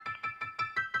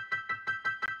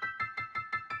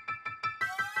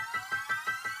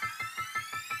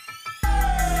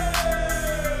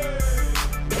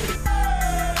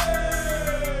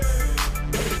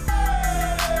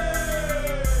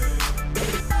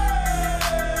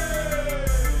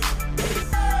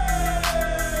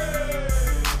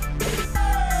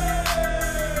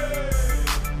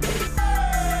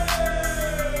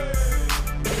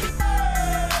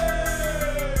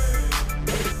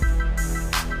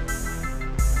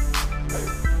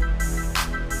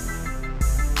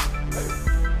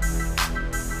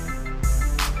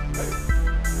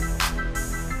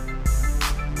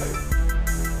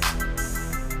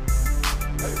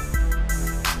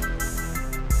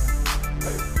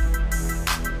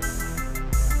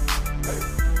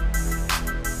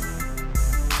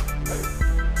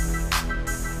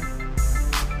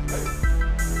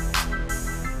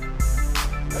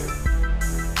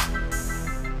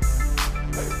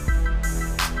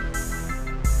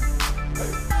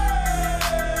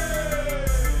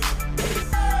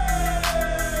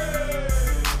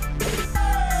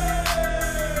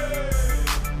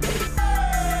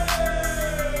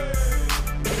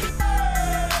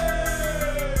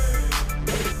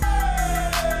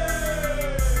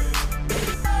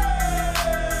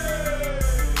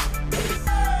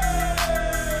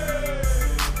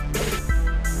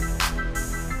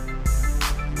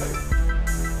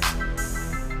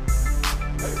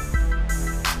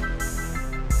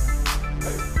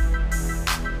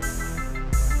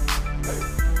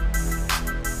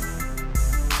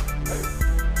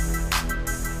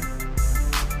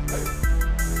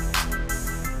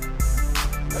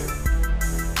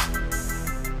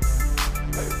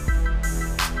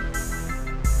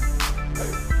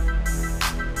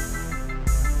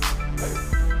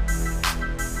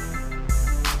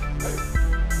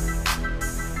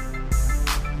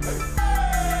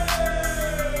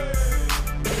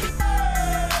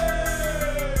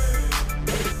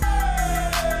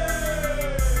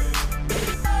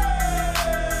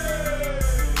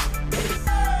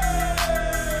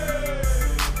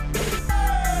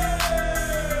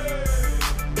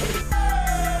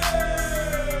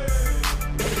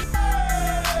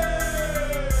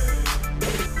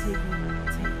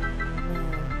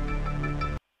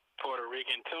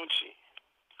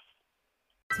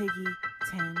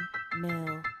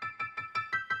now.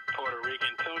 Puerto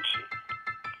Rican Tunchi.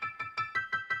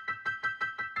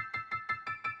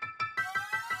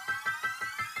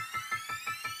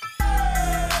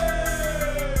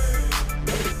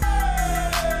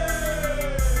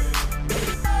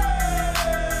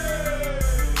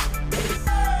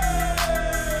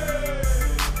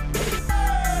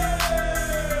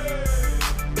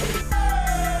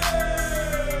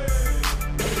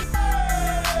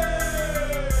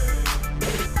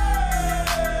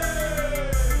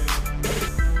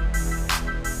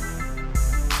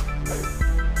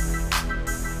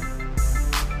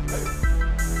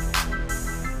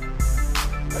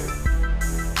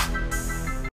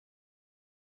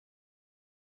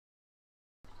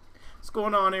 What's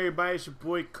going on, everybody? It's your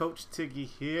boy Coach Tiggy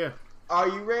here. Are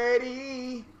you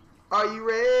ready? Are you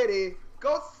ready?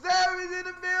 Coach Savage in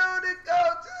the building,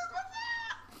 coaches.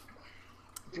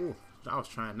 What's up? Ooh, I was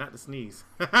trying not to sneeze.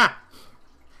 Well,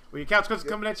 your couch coach is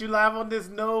coming at you live on this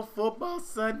No Football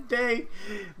Sunday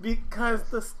because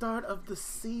the start of the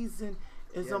season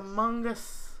is among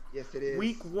us. Yes, it is.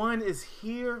 Week 1 is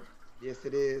here. Yes,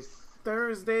 it is.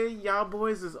 Thursday, y'all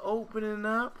boys is opening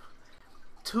up.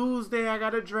 Tuesday, I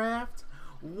got a draft.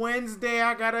 Wednesday,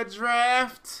 I got a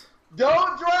draft.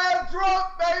 Don't draft drunk,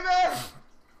 baby.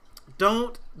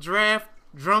 Don't draft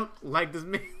drunk like this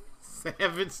man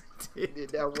Savage did. Did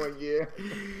that one year.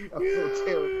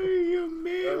 Your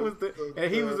man was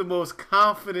and he was the most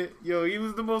confident. He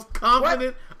was the most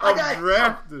confident of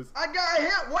drafters. I got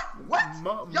him. What?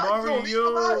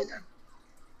 Mario.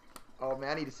 Oh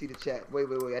man, I need to see the chat. Wait.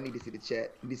 I need to see the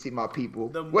chat. I need to see my people.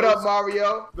 What up,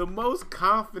 Mario? The most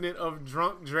confident of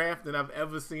drunk drafting I've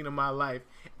ever seen in my life.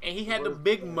 And he had the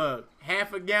big mug,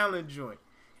 half a gallon joint.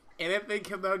 And that thing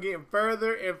kept on getting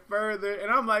further and further.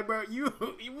 And I'm like, bro,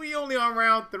 we only on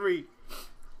round 3.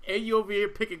 And you over here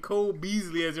picking Cole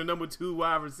Beasley as your number 2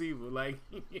 wide receiver. Like,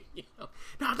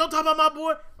 no, don't talk about my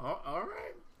boy. All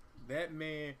right. That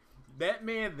man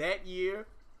that year,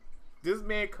 this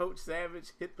man, Coach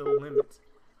Savage, hit the limits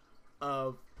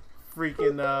of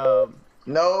freaking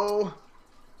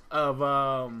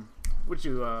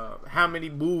how many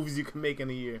moves you can make in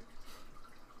a year.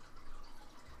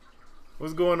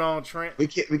 What's going on, Trent? We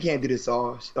can't do this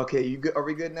all. Okay, you good? Are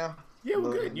we good now? Yeah,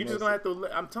 we're good. You just gonna have to.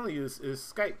 I'm telling you,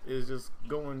 Skype is just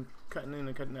cutting in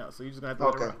and cutting out. So you just gonna have to.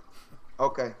 Let it run.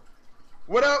 Okay.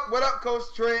 What up, Coach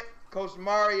Trent? Coach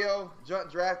Mario, drunk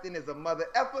drafting is a mother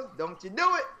effer. Don't you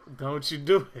do it. Don't you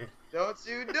do it. Don't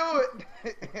you do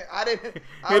it.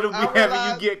 It'll be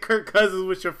having you get Kirk Cousins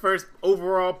with your first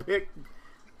overall pick.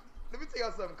 Let me tell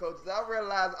y'all something, coaches. I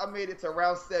realized I made it to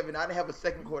round 7. I didn't have a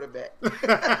second quarterback.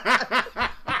 That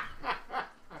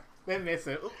man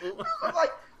said, ooh. I was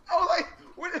like,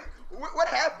 what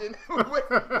happened? How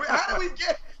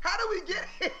do we get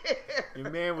here? The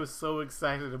man was so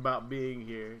excited about being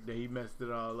here that he messed it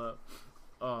all up.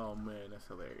 Oh man, that's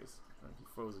hilarious. He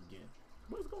froze again.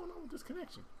 What's going on with this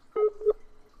connection?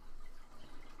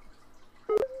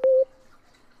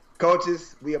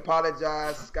 Coaches, we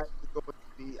apologize. Skype is going to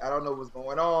be, I don't know what's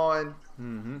going on.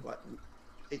 But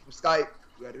from Skype,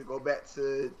 we had to go back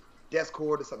to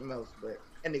Discord or something else. But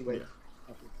anyway. Yeah.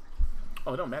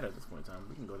 Oh, it don't matter at this point in time.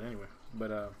 We can go to anywhere.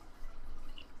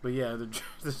 But yeah, the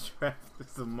draft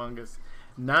is among us.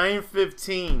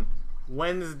 9:15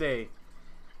 Wednesday.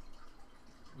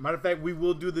 Matter of fact, we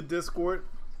will do the Discord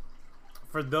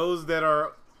for those that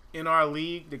are in our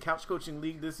league, the Couch Coaching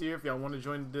League this year. If y'all want to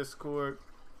join the Discord,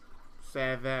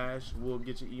 Savage, we'll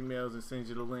get your emails and send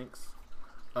you the links.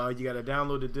 You got to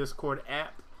download the Discord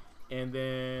app and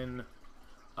then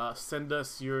send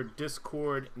us your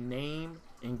Discord name,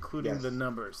 including the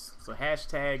numbers. So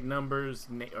hashtag numbers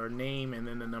or name and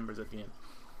then the numbers at the end.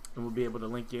 And we'll be able to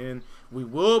link you in. We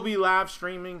will be live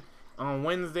streaming on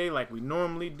Wednesday like we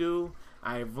normally do.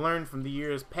 I've learned from the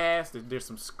years past that there's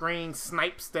some screen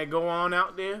snipes that go on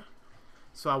out there.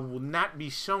 So I will not be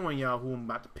showing y'all who I'm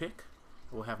about to pick.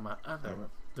 I will have my other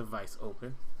device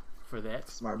open for that.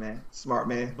 Smart man.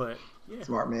 But yeah.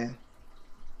 Smart man.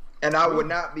 And I would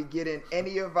not be getting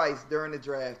any advice during the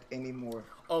draft anymore.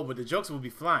 Oh, but the jokes will be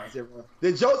flying.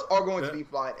 The jokes are going to be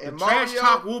flying. And the trash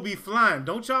talk will be flying.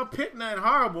 Don't y'all pick nothing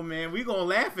horrible, man. We gonna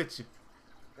laugh at you.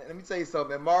 Let me tell you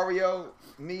something. Mario,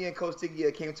 me and Coach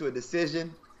Tiggy came to a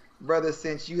decision. Brother,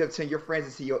 since you have turned your friends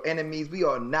into your enemies, we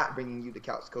are not bringing you the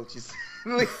Couch Coaches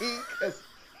League because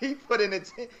he put in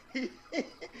he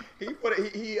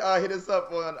hit us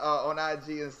up on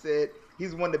IG and said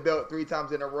he's won the belt 3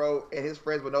 times in a row, and his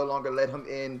friends would no longer let him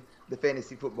in the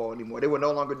fantasy football anymore. They would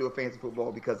no longer do a fantasy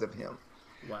football because of him.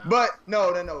 Wow. But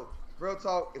no. real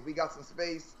talk, if we got some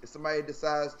space, if somebody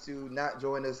decides to not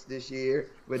join us this year,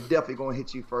 we're definitely going to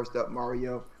hit you first up,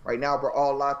 Mario. Right now, we're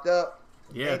all locked up.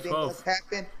 Yeah, 12.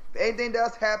 If anything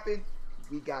does happen,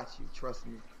 we got you. Trust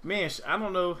me. Man, I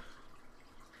don't know.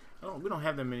 We don't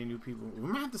have that many new people. We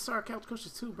might have to start couch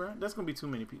coaches too, bro. That's gonna be too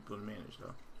many people to manage,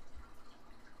 though.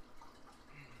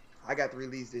 I got 3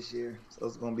 leagues this year, so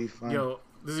it's gonna be fun. Yo,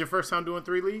 this is your first time doing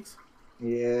 3 leagues?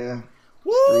 Yeah.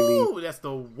 Woo! That's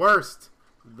the worst.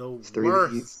 The worst.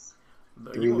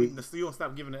 3 leagues. You don't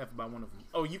stop giving the F about one of them.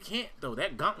 Oh, you can't though.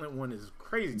 That gauntlet one is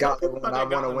crazy. Gauntlet one, I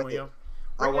want to win it.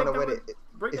 I want to win it.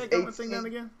 Break that gauntlet thing down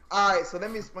again. All right, so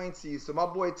let me explain to you. So my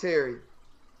boy Terry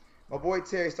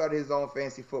started his own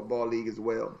fantasy football league as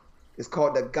well. It's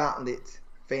called the Gauntlet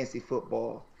Fantasy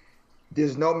Football.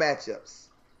 There's no matchups.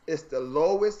 It's the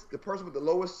person with the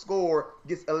lowest score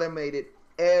gets eliminated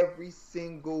every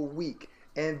single week,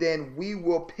 and then we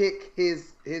will pick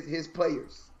his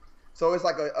players. So it's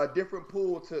like a different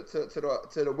pool to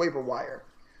the waiver wire.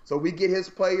 So we get his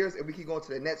players, and we keep going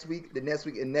to the next week,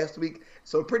 and next week.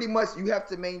 So pretty much you have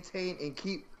to maintain and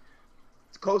keep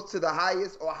close to the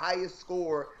highest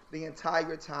score the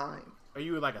entire time. Are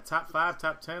you like a top 5,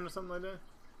 top 10, or something like that?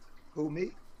 Who,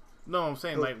 me? No, I'm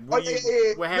saying like what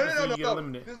happens when you get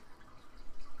eliminated?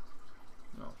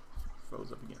 No,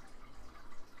 froze up again.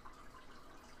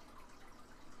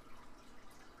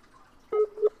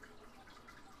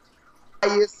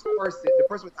 The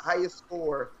person with the highest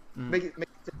score, make it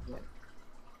to win.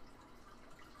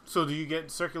 So do you get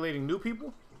circulating new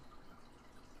people?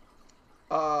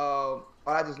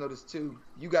 I just noticed too.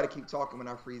 You got to keep talking when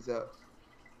I freeze up.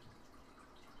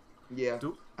 Yeah,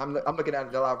 I'm looking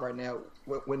at the live right now.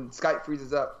 When Skype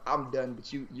freezes up, I'm done.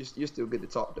 But you're still good to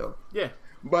talk though. Yeah.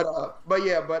 But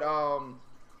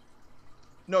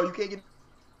no, you can't get.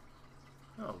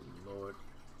 Oh Lord!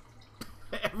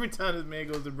 Every time this man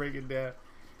goes to break it down.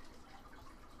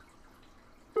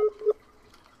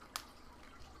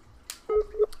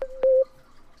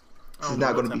 This is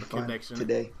not going to be fun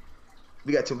today.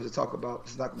 We got too much to talk about.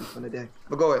 It's not going to be fun today.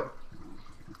 But go ahead.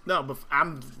 No, but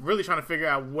I'm really trying to figure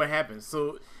out what happens.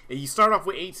 So you start off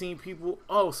with 18 people.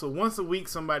 Oh, so once a week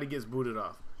somebody gets booted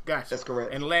off. Gotcha. That's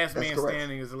correct. And last man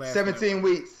standing is the last. 17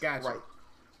 weeks. Gotcha. Right.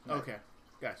 Okay.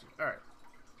 Gotcha. All right.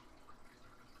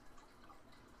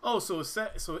 Oh, so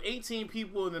 18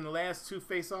 people and then the last 2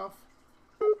 face off.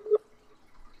 Lord.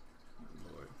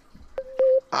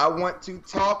 I want to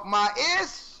talk my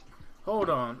ish. Hold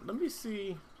on. Let me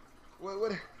see.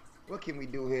 What can we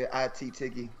do here, IT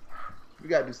Tiggy? We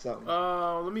gotta do something.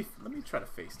 Let me try to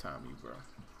FaceTime you, bro.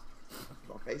 You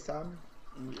gonna FaceTime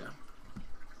me? Yeah.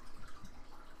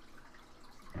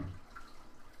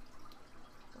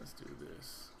 Let's do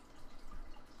this.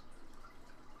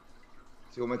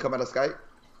 So you want me to come out of Skype?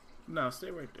 No, stay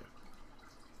right there.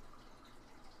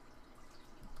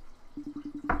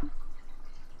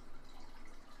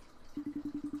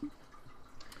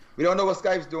 We don't know what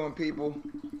Skype's doing, people.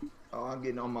 Oh, I'm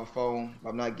getting it on my phone.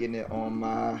 I'm not getting it on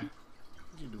my. What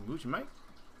you do? Mute your mic?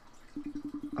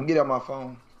 I'm getting it on my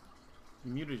phone.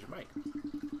 You muted your mic.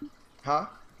 Huh?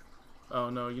 Oh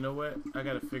no! You know what? I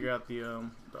gotta figure out the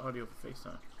audio for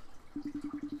FaceTime.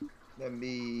 Let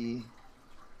me.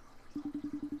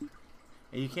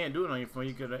 And you can't do it on your phone.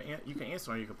 You can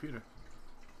answer on your computer.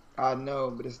 I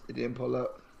know, but it didn't pull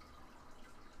up.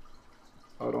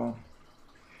 Hold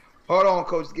on,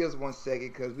 Coach. Give us 1 second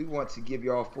because we want to give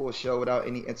y'all a full show without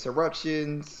any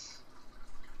interruptions.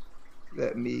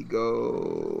 Let me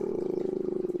go.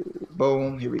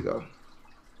 Boom. Here we go.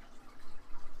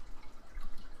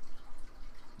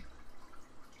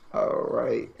 All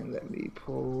right. And let me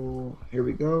pull. Here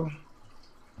we go.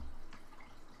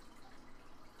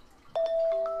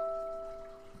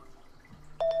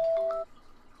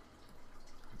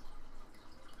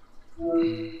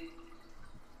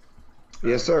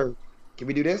 Yes, sir. Can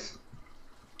we do this?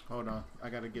 Hold on. I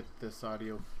gotta get this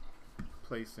audio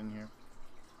placed in here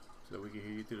so that we can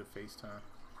hear you through the FaceTime.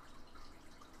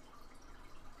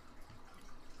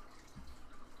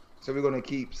 So we're gonna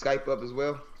keep Skype up as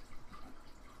well?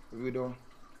 What are we doing?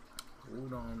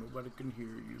 Hold on. Nobody can hear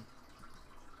you.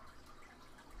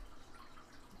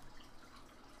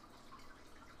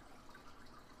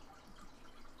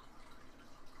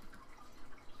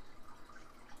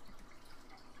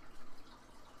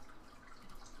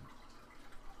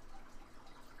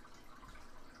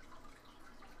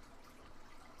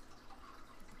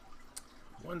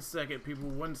 One second, people.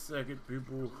 1 second,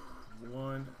 people.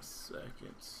 1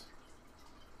 second.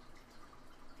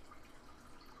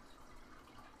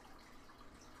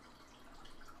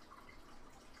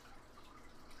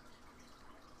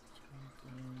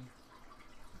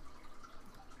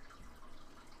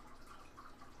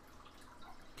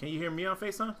 Can you hear me on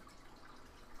FaceTime?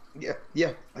 Yeah.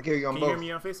 I can hear you on Can both. you hear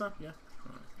me on FaceTime? Yeah.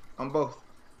 On both.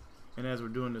 And as we're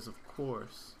doing this, of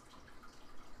course,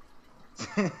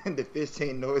 The fish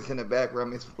tank noise in the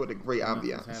background is for the great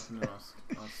nothing's ambiance. happening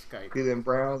on Skype. Cleveland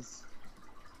Browns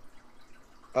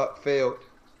failed.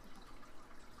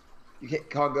 You can't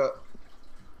conk up.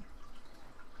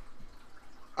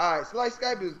 All right, so like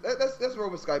Skype is let's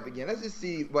roll with Skype again. Let's just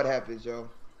see what happens, yo.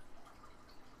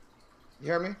 You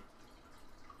hear me?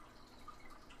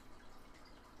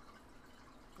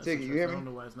 That's Tiggy, you hear interesting. I me? don't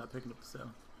know why it's not picking up the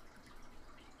sound.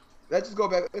 Let's just go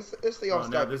back. Let's stay on Oh,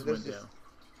 Skype. now this Let's went just, down.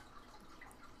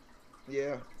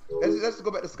 yeah. Let's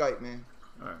go back to Skype, man.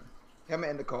 All right. I'm gonna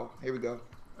end the call. Here we go.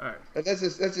 All right. Let's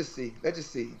just see. Let's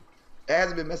just see. It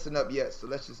hasn't been messing up yet, so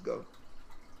let's just go.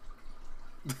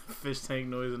 Fish tank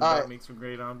noise in the All back right. makes for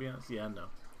great ambiance. Yeah, I know.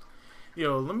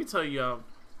 Yo, let me tell y'all.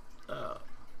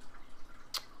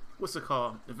 What's it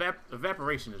called?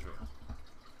 Evaporation is real.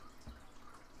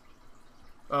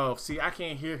 Oh, see, I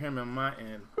can't hear him on my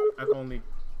end. I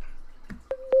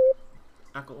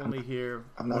can only hear.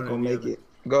 I'm not one or gonna the make other. it.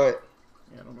 Go ahead.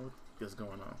 Yeah, I don't know what's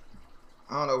going on.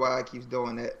 I don't know why it keeps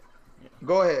doing that. Yeah.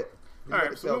 Go ahead. All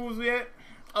right, so where was we at?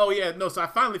 Oh yeah, no. So I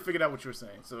finally figured out what you were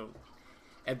saying. So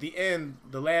at the end,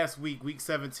 the last week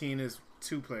 17 is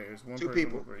 2 players, one Two person,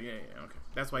 people. one person. Yeah, okay.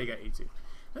 That's why you got 18.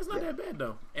 That's not that bad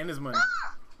though, and it's money.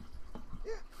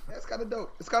 Yeah, that's kind of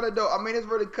dope. It's kind of dope. I mean, it's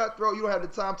really cutthroat. You don't have the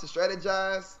time to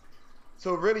strategize,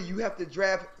 so really you have to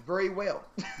draft very well.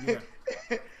 Yeah.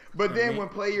 But then me- when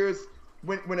players,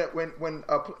 when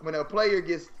a player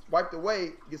gets wiped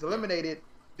away, gets eliminated,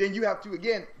 then you have to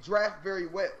again draft very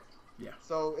well. Yeah.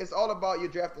 So it's all about your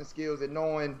drafting skills and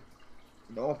knowing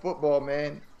football,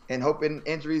 man, and hoping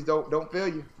injuries don't fail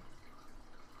you.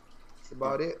 That's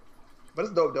about it. But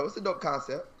it's dope though. It's a dope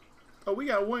concept. Oh, we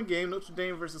got one game: Notre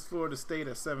Dame versus Florida State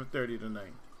at 7:30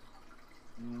 tonight.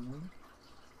 Mm-hmm.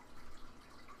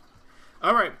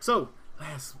 All right, so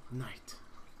last night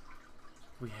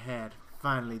we had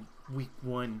finally week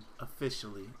 1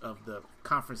 officially of the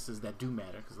conferences that do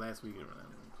matter. Because last week, you know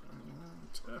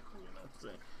what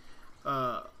I'm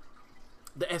saying.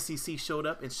 The SEC showed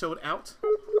up and showed out.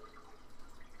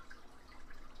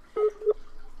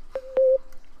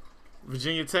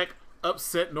 Virginia Tech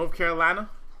upset North Carolina.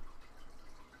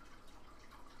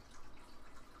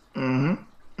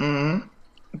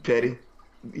 Petty.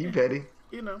 You petty.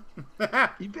 You know.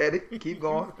 You petty. Keep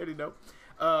going. You already know.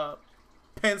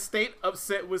 Penn State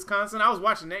upset Wisconsin. I was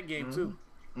watching that game too.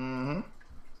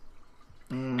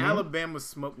 Alabama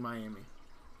smoked Miami.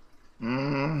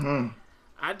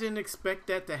 I didn't expect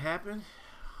that to happen.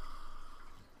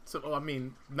 So, I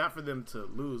mean, not for them to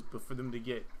lose, but for them to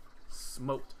get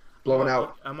smoked. Blown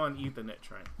out. I'm on Ethernet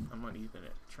Trent.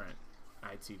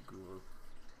 IT guru.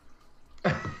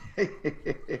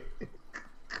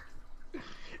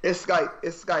 It's Skype.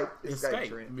 It's Skype. It's Skype. Skype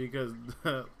Trent. because,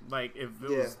 like, if it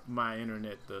was my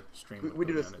internet, the stream. We would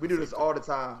do go this. down at We the do this same all the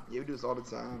time. Yeah, we do this all the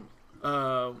time.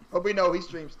 time. But we know he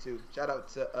streams too. Shout out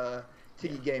to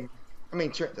Tiki Gamer. I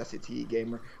mean Trent. That's it. Tiki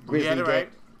Gamer. You Grizzly had it Gang. right.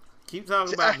 Keep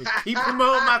talking about me. Keep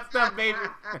promoting my stuff, baby.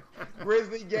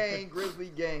 Grizzly Gang.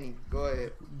 Grizzly Gang. Go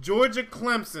ahead. Georgia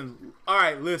Clemson. All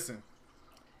right, listen.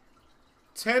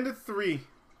 10-3.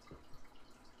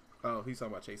 Oh, he's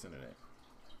talking about Chase Internet.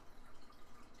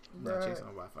 Not Right. Chase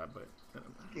on Wi-Fi, but You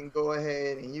can go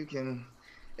ahead and you can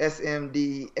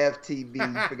SMD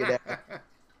FTB. Figure that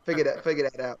out. Figure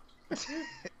that out.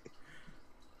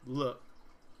 Look,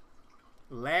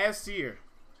 last year,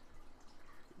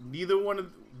 neither one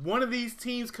of these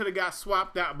teams could have got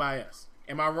swapped out by us.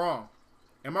 Am I wrong?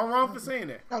 Am I wrong for saying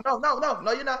that? No,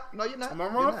 you're not. No, you're not. Am I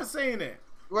You're wrong not. for saying that?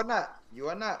 You are not. You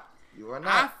are not. You are I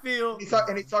not. feel He's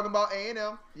talking about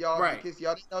A&M, y'all. Right. Because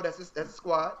y'all didn't know that's a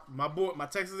squad. my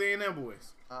Texas A&M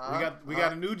boys. Uh-huh. We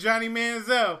got a new Johnny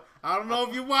Manziel. I don't know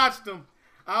if you watched him.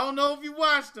 I was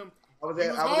He at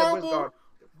was Woods horrible, Garden.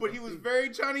 but he was very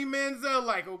Johnny Manziel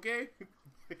like, okay?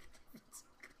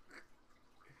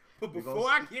 But We gonna before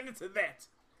I get into that,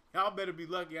 y'all better be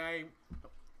lucky I ain't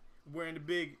wearing the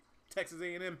big Texas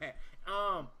A&M hat.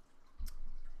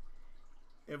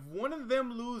 If one of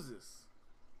them loses,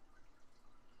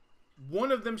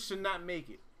 one of them should not make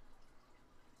it.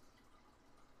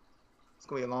 It's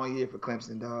gonna be a long year for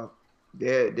Clemson, dog.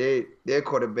 Their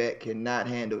quarterback cannot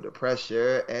handle the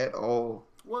pressure at all.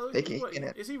 Well, They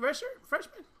can't- is he redshirt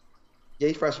freshman? Yeah,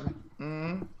 he's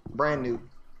freshman. Brand new.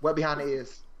 Right behind the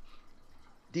ears.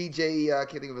 DJ, I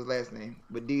can't think of his last name,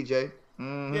 but DJ.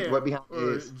 Yeah, Right behind the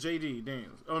or ears. JD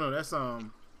Daniels. Oh no, that's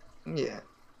Yeah.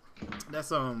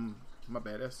 my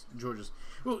bad. That's Georgia's.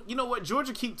 Well, you know what?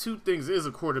 Georgia keep 2 things: is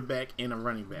a quarterback and a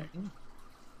running back.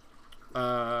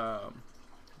 But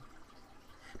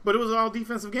it was all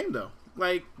defensive game though.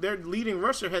 Like their leading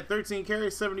rusher had 13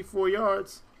 carries, 74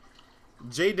 yards.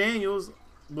 Jay Daniels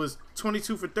was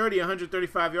 22 for 30,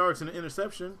 135 yards and an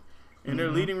interception. And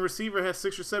their leading receiver had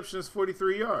 6 receptions,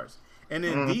 43 yards. And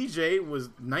then DJ was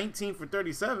 19 for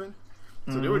 37.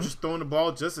 So they were just throwing the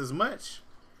ball just as much.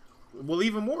 Well,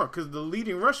 even more, because the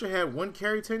leading rusher had 1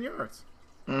 carry, 10 yards.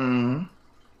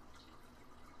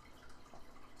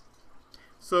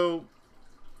 So,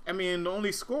 I mean, the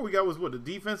only score we got was what? The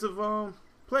defensive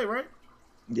play, right?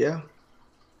 Yeah.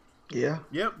 Yeah.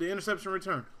 Yep, the interception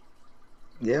return.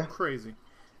 Yeah. Crazy.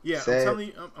 Yeah,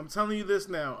 Sad. I'm telling you this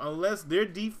now. Unless their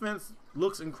defense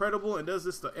looks incredible and does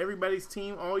this to everybody's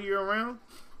team all year round,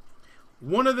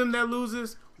 one of them that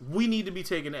loses, we need to be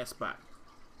taking that spot.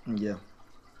 Yeah.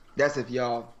 That's if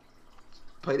y'all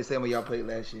play the same way y'all played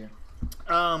last year.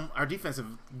 Our defense have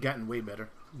gotten way better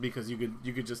because you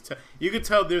could just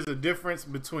tell there's a difference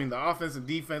between the offense and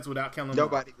defense without Kellen Mond.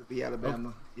 Nobody could be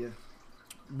Alabama. Yeah.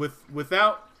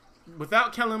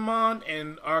 Without Kellen Mond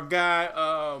and our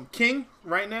guy King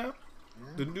right now,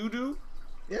 the new dude.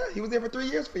 Yeah, he was there for 3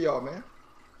 years for y'all, man.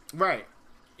 Right.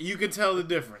 You can tell the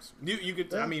difference. You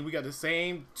could. I mean, we got the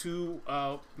same two.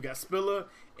 We got Spiller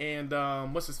and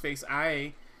what's his face?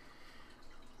 IA.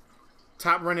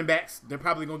 Top running backs. They're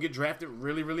probably gonna get drafted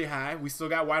really, really high. We still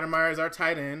got Weidemeyer as our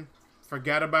tight end.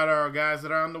 Forgot about our guys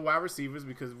that are on the wide receivers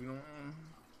because we don't.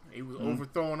 He was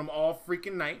overthrowing them all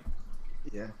freaking night.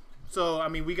 Yeah. So I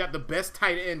mean, we got the best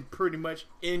tight end pretty much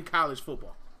in college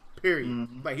football. Period.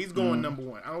 Like he's going number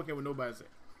one. I don't care what nobody says.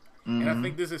 And I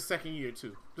think this is his second year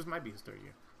too. This might be his third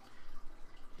year.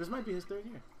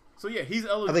 So yeah, he's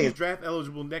eligible. He's draft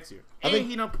eligible next year. And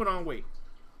he done put on weight.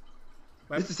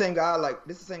 Like, this is the same guy I like.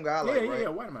 Right? Yeah,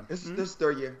 Weidemeyer. This is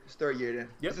third year. It's third year then.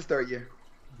 Yep. This is third year.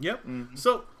 Yep.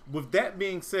 So with that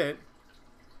being said,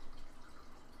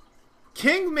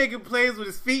 King making plays with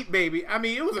his feet, baby. I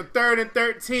mean, it was a 3rd and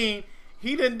 13.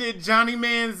 He done did Johnny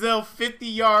Manziel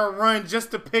 50-yard run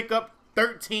just to pick up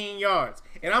 13 yards.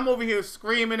 And I'm over here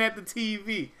screaming at the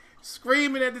TV.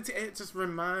 It just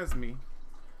reminds me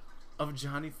of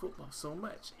Johnny football so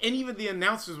much. And even the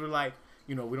announcers were like,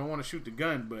 we don't want to shoot the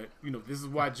gun, but, this is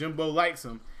why Jimbo likes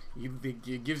him.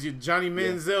 It gives you Johnny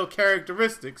Manziel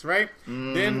characteristics, right?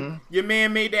 Then your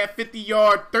man made that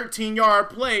 50-yard, 13-yard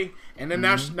play, and then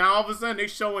now all of a sudden they're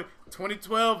showing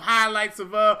 2012 highlights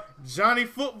of Johnny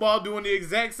football doing the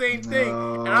exact same thing.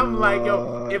 And I'm like,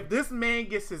 yo, if this man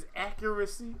gets his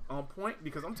accuracy on point,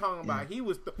 because I'm talking about he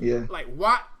was like,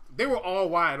 what? They were all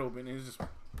wide open. And it's just,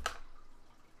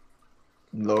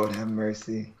 Lord have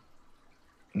mercy.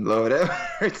 Lord have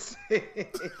mercy.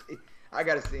 I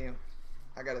gotta see him.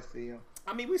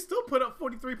 I mean, we still put up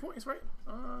 43 points, right?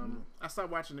 I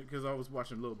stopped watching it because I was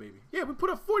watching Lil Baby. Yeah, we put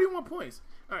up 41 points.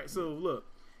 All right, so look.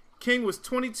 King was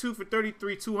 22 for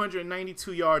 33,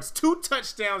 292 yards, 2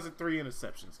 touchdowns, and 3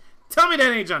 interceptions. Tell me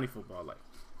that ain't Johnny football like.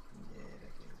 Yeah,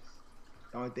 that is.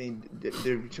 The only thing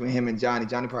between him and Johnny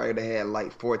probably would have had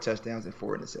like 4 touchdowns and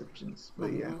 4 interceptions.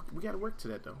 But yeah. We got to work to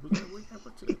that, though.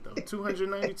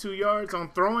 292 yards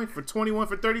on throwing for 21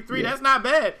 for 33. That's not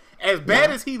bad. As bad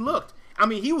as he looked. I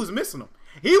mean, he was missing them.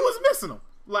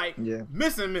 Like,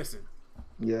 missing.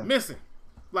 Yeah. Missing.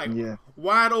 Like,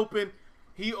 wide open.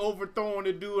 He overthrowing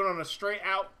the dude on a straight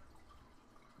out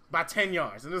by 10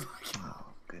 yards. And it's like, oh,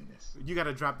 goodness. You got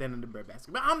to drop that in the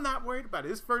breadbasket. But I'm not worried about it.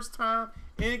 His first time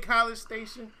in College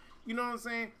Station. You know what I'm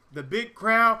saying? The big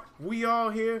crowd. We all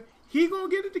here. He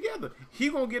going to get it together. He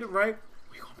going to get it right.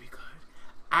 We going to be good.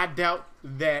 I doubt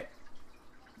that.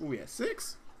 We at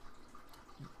 6?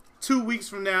 2 weeks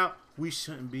from now, we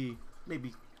shouldn't be.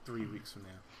 Maybe 3 weeks from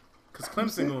now. Because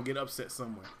Clemson going to get upset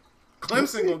somewhere.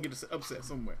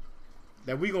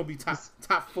 That we gonna be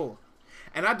top 4,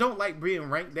 and I don't like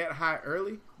being ranked that high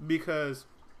early because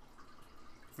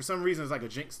for some reason it's like a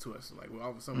jinx to us. Like all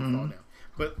of a sudden we fall down.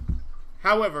 But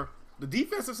however, the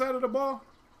defensive side of the ball,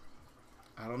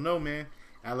 I don't know, man.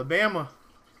 Alabama,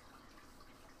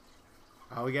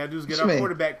 all we gotta do is get our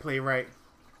quarterback play right.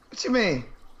 What you mean?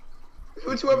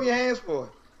 What you rubbing your hands for?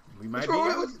 We might be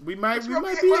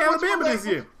Alabama this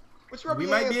year. What you rubbing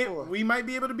your hands for? We might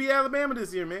be able to be Alabama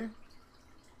this year, man.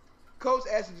 Coach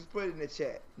Ashton just put it in the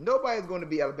chat. Nobody's going to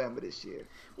be Alabama this year.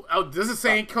 Oh, this is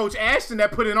saying Coach Ashton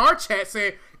that put in our chat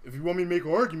saying, if you want me to make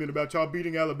an argument about y'all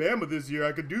beating Alabama this year,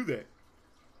 I could do that.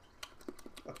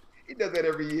 He does that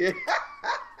every year.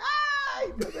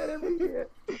 He does that every year.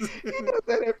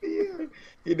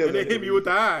 And they hit me with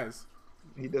the eyes.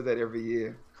 He does that every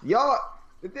year. Y'all,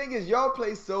 the thing is, y'all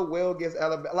play so well against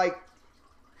Alabama. Like,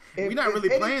 we're not really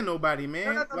playing nobody,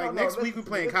 man. Next week we're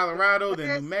playing Colorado,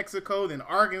 then New Mexico, then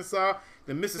Arkansas,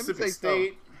 The Let me Mississippi tell you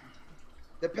State.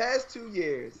 The past 2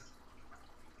 years,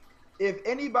 if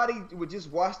anybody would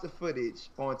just watch the footage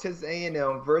on Texas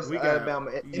A&M versus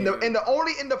Alabama, in the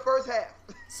only in the first half.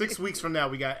 6 weeks from now,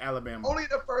 we got Alabama. Only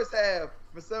the first half,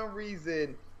 for some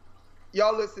reason,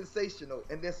 y'all look sensational,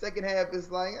 and then second half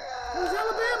is like, Who's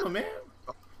Alabama, man?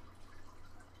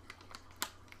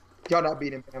 Y'all not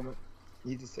beating Bama.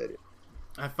 You just said it.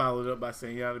 I followed up by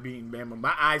saying y'all beating Bama.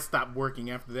 My eyes stopped working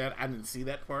after that. I didn't see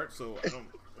that part, so I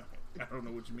don't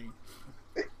know what you mean.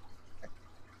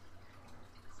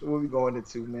 So what we going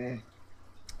into, man?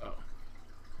 Oh.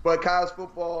 But college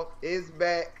football is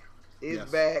back. Yes.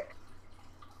 Back.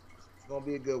 It's gonna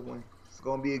be a good one. It's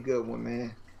gonna be a good one,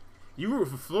 man. You root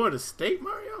for Florida State,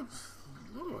 Mario?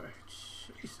 Lord,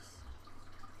 Jesus.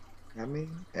 I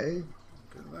mean, hey.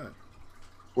 Good luck.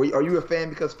 Are you a fan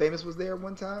because Famous was there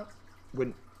one time?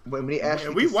 When he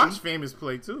actually we could watched see? Famous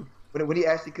play too. When he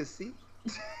actually could see?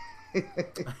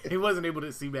 He wasn't able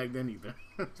to see back then either.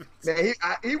 Man,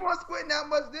 he wasn't squinting that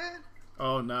much then.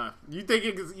 Oh nah. You think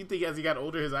as he got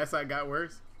older, his eyesight got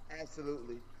worse?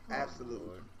 Absolutely.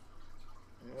 Lord.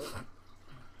 Yep.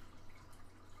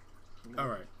 All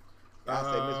right. I say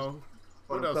Mr.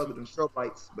 What else? With them stroke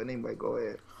lights, but anyway, go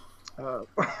ahead.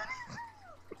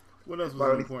 What else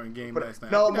was an important game last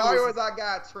night? No, Mario is our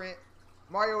guy, Trent.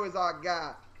 Mario is our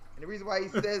guy, and the reason why he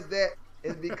says that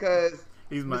is because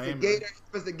he's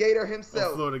Mr. Gator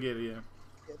himself. Oh, Florida Gator, yeah.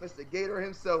 Mr. Gator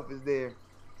himself is there.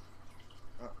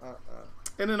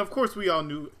 And then, of course, we all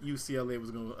knew UCLA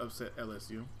was going to upset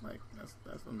LSU. Like,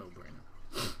 that's a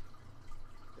no-brainer.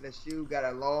 LSU got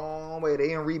a long way.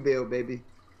 They in rebuild, baby.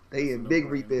 They in big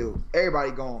rebuild.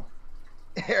 Everybody gone.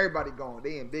 Everybody gone.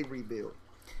 They in big rebuild.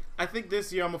 I think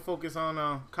this year I'm going to focus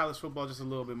on college football just a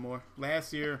little bit more.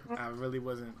 Last year, I really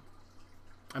wasn't.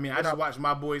 I mean, I just watched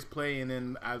my boys play, and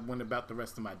then I went about the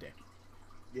rest of my day.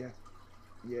 Yeah.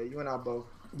 Yeah, you and I both.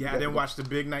 Yeah, I didn't watch the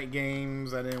big night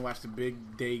games. I didn't watch the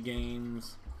big day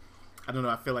games. I don't know.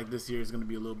 I feel like this year is going to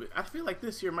be a little bit. I feel like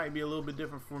this year might be a little bit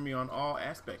different for me on all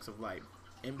aspects of life.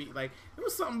 Like, it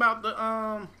was something about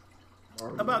the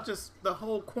about just the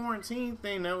whole quarantine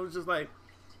thing that was just like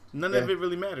none of it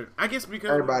really mattered. I guess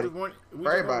because we just weren't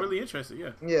really interested.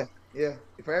 Yeah. Yeah.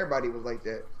 For everybody, it was like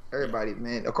that. Everybody,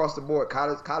 man, across the board.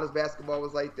 College basketball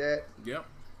was like that. Yep.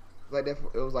 Like that,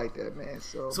 it was like that, man.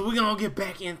 So we're gonna get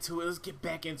back into it. Let's get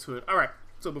back into it. All right.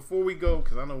 So before we go,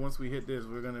 because I know once we hit this,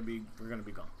 we're gonna be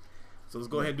gone. So let's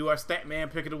go ahead and do our stat man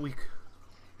pick of the week.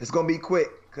 It's gonna be quick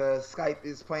because Skype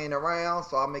is playing around,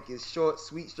 so I'll make it short,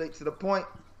 sweet, straight to the point.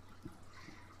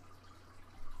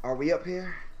 Are we up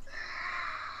here?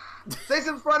 Say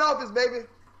to the front office, baby.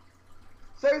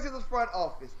 Say to the front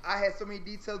office. I had so many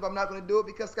details, but I'm not gonna do it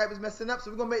because Skype is messing up.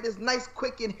 So we're gonna make this nice,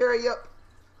 quick, and hurry up.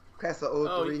 Class of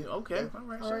 03. Oh, okay. All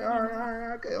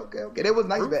right. Okay. That was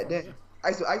nice back then. Yeah. I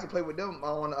used to play with them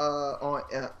on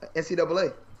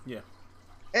NCAA. Yeah.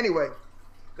 Anyway,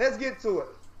 let's get to it.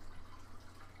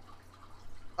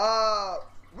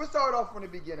 We'll start off from the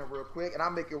beginning real quick, and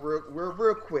I'll make it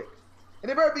real quick. In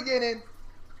the very beginning,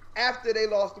 after they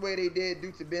lost the way they did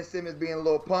due to Ben Simmons being a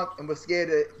little punk and was scared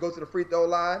to go to the free throw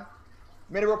line,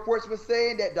 many reports were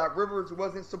saying that Doc Rivers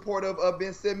wasn't supportive of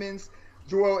Ben Simmons.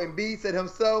 Joel Embiid said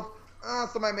himself,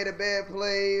 somebody made a bad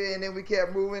play, and then we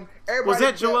kept moving. Was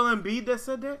that Joel Embiid that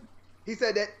said that? He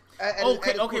said that.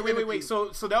 Wait. So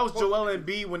that was Joel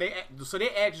Embiid when they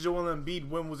asked Joel Embiid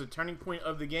when was the turning point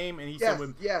of the game, and he said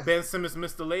when Ben Simmons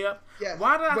missed the layup. Yes.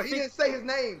 Why did But he didn't say his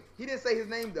name. He didn't say his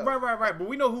name though. Right. But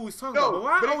we know who he's talking about. But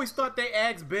why I always thought they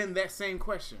asked Ben that same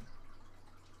question.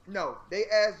 No, they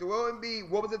asked Joel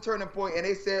Embiid what was the turning point, and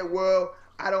they said, "Well,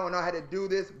 I don't know how to do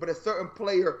this, but a certain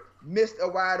player missed a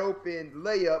wide open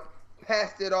layup,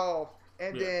 passed it off,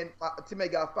 and then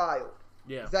teammate got fouled."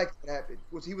 Yeah. Exactly what happened.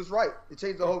 Which he was right. It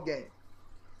changed the whole game.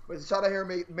 But to try to hear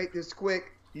make this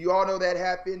quick, you all know that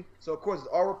happened. So, of course,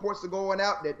 all reports are going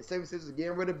out that the 76ers are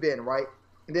getting rid of Ben, right?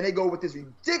 And then they go with this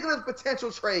ridiculous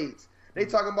potential trades. They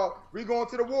talking about, we're going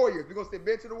to the Warriors. We're going to send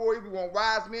Ben to the Warriors. We want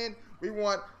Wiseman. We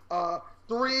want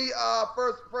 3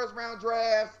 first-round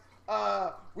drafts.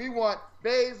 We want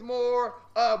Bazemore.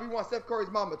 We want Steph Curry's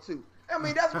mama, too. I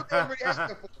mean, that's what they're really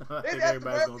asking for. I think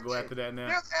everybody's going to go after that now.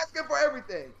 They're asking for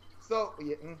everything. So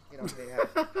they have.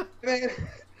 And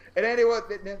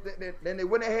then they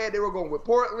went ahead. They were going with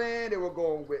Portland. They were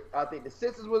going with, I think the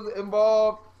Sixers was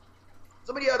involved.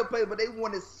 So many other players, but they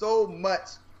wanted so much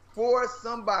for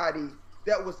somebody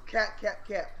that was cap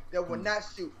that would not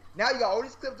shoot. Now you got all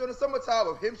these clips during the summertime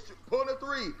of him pulling a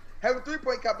three, having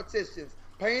 3-point competitions,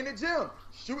 playing the gym,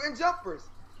 shooting jumpers.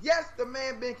 Yes, the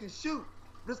man Ben can shoot,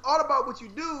 but it's all about what you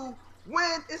do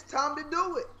when it's time to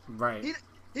do it. Right.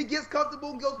 He gets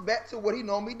comfortable and goes back to what he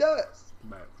normally does.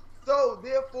 Right. So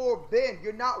therefore, Ben,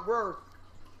 you're not worth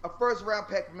a first round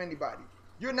pick from anybody.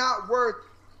 You're not worth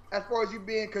as far as you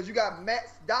being, because you got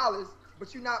max dollars,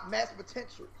 but you're not max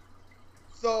potential.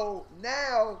 So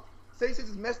now,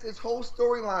 76ers messed this whole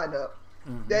storyline up.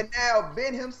 Mm-hmm. That now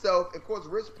Ben himself, of course,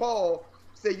 Rich Paul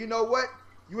said, you know what?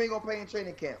 You ain't gonna play in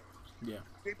training camp. Yeah.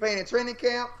 You ain't playing in training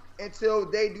camp until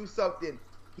they do something.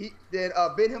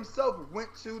 Ben himself went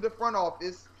to the front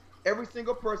office, every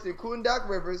single person, including Doc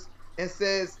Rivers, and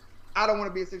says, I don't want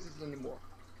to be a Sixers anymore.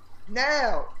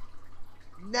 Now,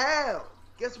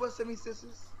 guess what, 76ers?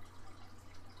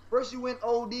 First you went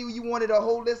OD, you wanted a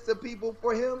whole list of people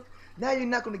for him. Now you're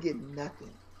not going to get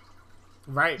nothing.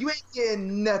 Right. You ain't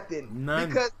getting nothing. None.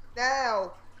 Because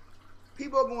now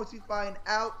people are going to find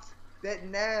out that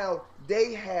now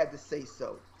they had to say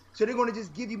so. So they're going to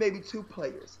just give you maybe 2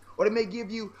 players. Or they may give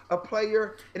you a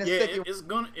player in a second.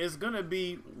 It's gonna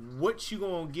be what you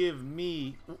gonna give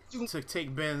me to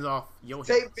take Ben off your hands.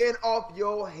 Take Ben off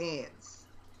your hands.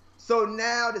 So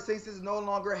now the Sixers no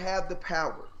longer have the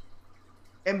power.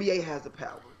 NBA has the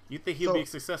power. You think he'll be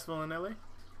successful in LA?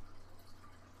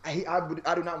 I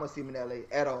do not want to see him in LA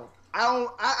at all.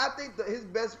 I think his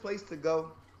best place to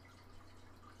go.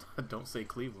 Don't say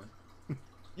Cleveland.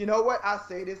 You know what? I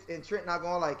say this, and Trent not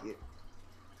gonna like it,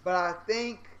 but I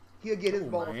think he'll get his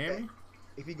ball back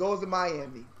if he goes to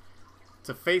Miami.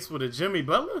 To face with a Jimmy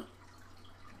Butler?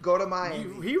 Go to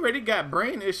Miami. He already got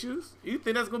brain issues. You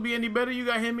think that's gonna be any better? You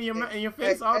got him in your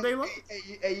face all day long.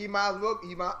 Hey, you might as well.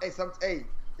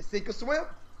 It's sink or swim.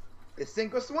 It's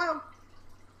sink or swim.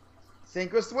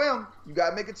 Sink or swim. You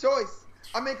gotta make a choice.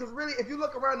 I mean, because really, if you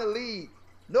look around the league,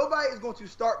 nobody is going to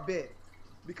start Ben,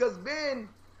 because Ben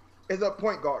is a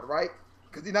point guard, right?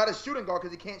 Because he's not a shooting guard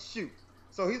because he can't shoot.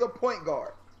 So he's a point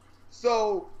guard.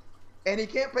 So, and he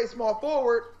can't play small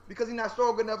forward because he's not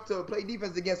strong enough to play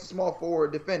defense against the small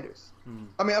forward defenders. Hmm.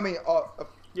 He's not a whatever.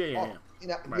 Right. You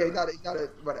know what I mean?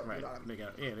 They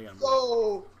got him.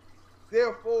 So,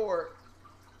 therefore,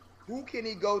 who can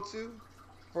he go to?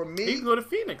 For me, he can go to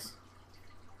Phoenix.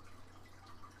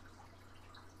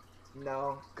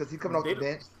 No, because he's coming off the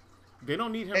bench. They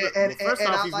don't need him. First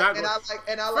off, he's not going.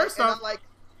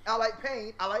 I like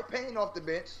Payne. I like Payne off the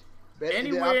bench.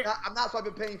 Anywhere, I'm not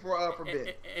swiping Payne for Ben.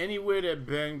 Anywhere that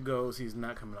Ben goes, he's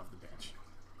not coming off the bench.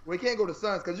 We can't go to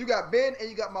Suns because you got Ben and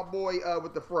you got my boy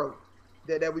with the fro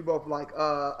that we both like.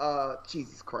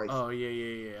 Jesus Christ. Oh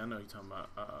yeah. I know you're talking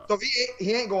about. So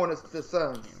he ain't going to the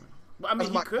Suns. I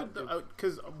mean, he could,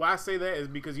 because why I say that is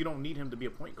because you don't need him to be a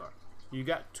point guard. You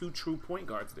got 2 true point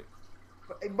guards there.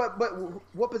 But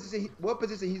what position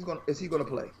is he gonna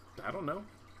play? I don't know.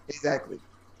 Exactly.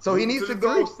 So he needs to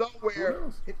go somewhere.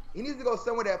 He needs to go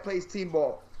somewhere that plays team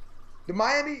ball. The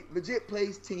Miami legit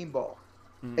plays team ball,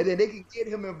 and then they can get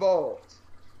him involved,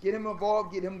 get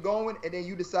him going, and then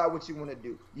you decide what you want to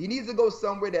do. He needs to go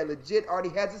somewhere that legit already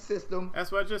has a system.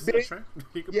 That's what I just said, Trent.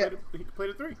 He can play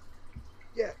the 3.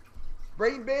 Yeah.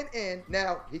 Bring Ben in.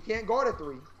 Now, he can't guard a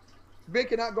 3. Ben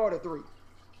cannot guard a 3.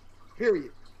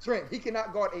 Period. Trent, he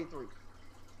cannot guard a 3.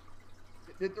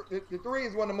 The 3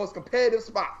 is one of the most competitive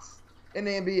spots in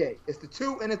the NBA. It's the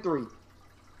 2 and the 3.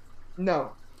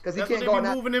 No, because he can't guard. They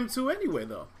be moving him to anyway,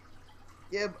 though.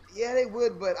 Yeah, they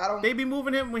would, but I don't. They be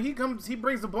moving him when he comes. He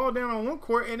brings the ball down on one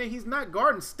court, and then he's not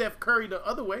guarding Steph Curry the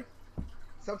other way.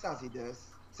 Sometimes he does.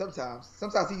 Sometimes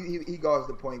he guards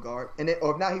the point guard, and then,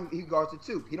 or if not, he guards the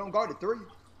 2. He don't guard the 3.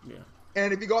 Yeah.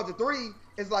 And if he guards the 3,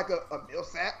 it's like a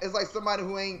Millsap. It's like somebody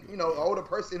who ain't, an older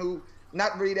person who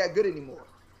not really that good anymore.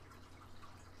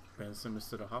 Ben Simmons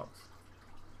to the Hawks.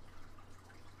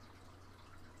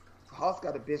 The Hawks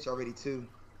got a bench already too.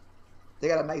 They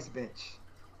got a nice bench.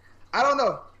 I don't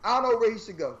know where he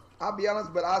should go. I'll be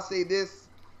honest, but I'll say this: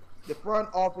 the front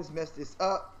office messed this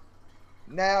up.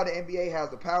 Now the NBA has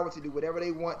the power to do whatever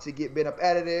they want to get Ben up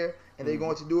out of there, and they're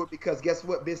going to do it because guess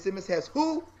what? Ben Simmons has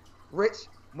who? Rich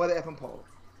Mother effing Paul.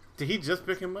 Did he just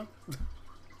pick him up?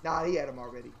 Nah, he had him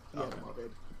already.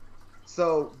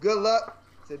 So good luck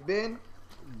to Ben.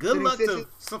 Good luck to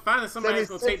finding somebody that's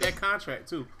gonna take that contract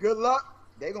too. Good luck.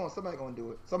 Somebody gonna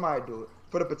do it. Somebody do it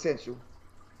for the potential.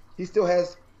 He still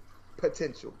has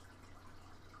potential.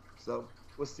 So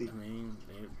we'll see. I mean,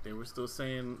 they were still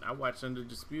saying. I watched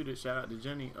Undisputed. Shout out to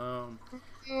Jenny.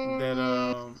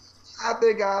 That I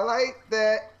think I like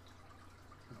that.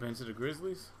 Ben to the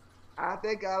Grizzlies. I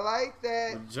think I like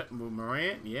that. With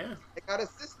Morant, yeah. They got a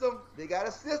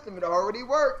system. It already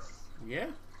works. Yeah.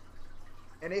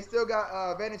 And they still got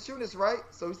Valanciunas, right?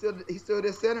 So he's still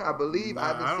their center, I believe.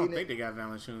 Nah, I don't think they got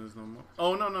Valanciunas no more.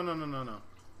 Oh no.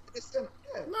 It's center,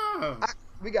 yeah. No.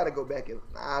 We got to go back and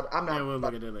I'm not. Yeah, we'll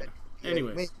look at that later.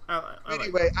 Anyways, I like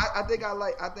anyway, I think I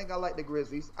like the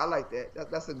Grizzlies. I like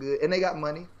that. That's a good, and they got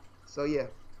money, so yeah,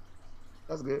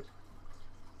 that's good.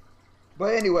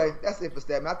 But anyway, that's it for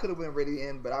Statman. I could have went ready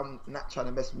in, but I'm not trying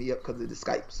to mess me up because of the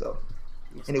Skype. So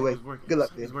yes, anyway, good luck,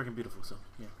 Ben. It's working beautiful. So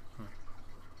yeah.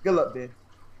 Good luck, Ben.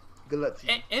 Good luck to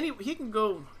you. He can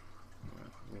go.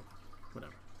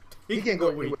 Whatever. He can't go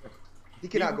anywhere. He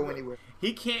cannot go anywhere.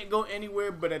 He can't go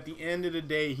anywhere, but at the end of the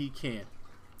day, he can.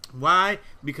 Why?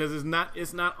 Because it's not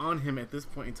on him at this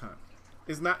point in time.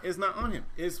 It's not on him.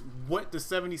 It's what the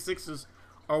 76ers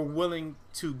are willing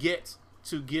to get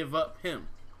to give up him.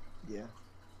 Yeah.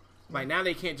 Like now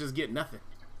they can't just get nothing.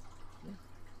 Yeah.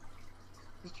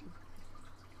 It's true.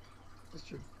 It's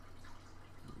true.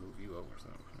 Move you over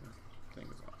something. Thing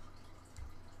is off.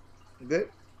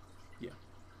 Good? Yeah.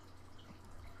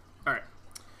 Alright.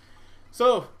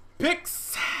 So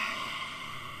picks.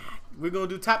 We're gonna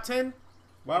do top 10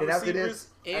 wide receivers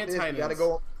and tight ends.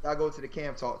 Gotta go to the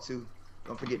Cam talk too.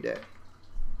 Don't forget that.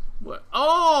 What?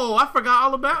 Oh, I forgot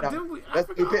all about. Didn't we? I Let's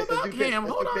do forgot all picks. Let's about do picks. Cam.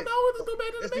 Let's Hold do on, picks. no, let's go back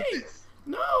to Let's the do main. picks.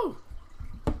 No,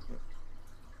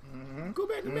 Mm-hmm. go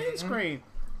back to the main screen.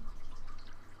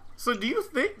 So, do you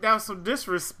think that was some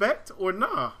disrespect or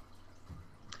nah?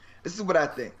 This is what I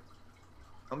think.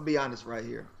 I'm gonna be honest right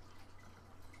here.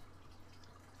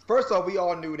 First off, we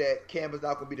all knew that Cam was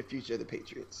not gonna be the future of the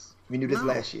Patriots. We knew this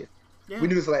last year. Yeah. We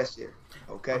knew this last year.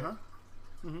 Okay. Uh-huh.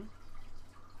 Mm-hmm.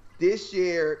 This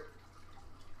year,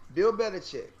 Bill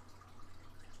Belichick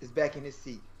is back in his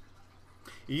seat.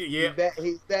 Yeah.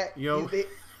 He's back. Yo.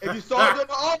 If you saw it during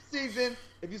the offseason,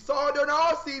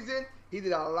 he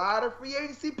did a lot of free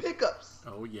agency pickups.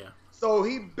 Oh yeah. So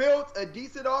he built a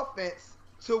decent offense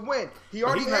to win. He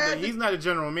already He's not a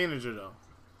general manager though.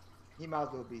 He might as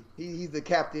well be. He's the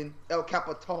captain, El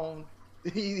Capitone.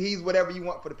 He's whatever you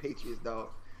want for the Patriots, dog.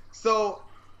 So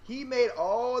he made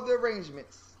all the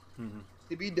arrangements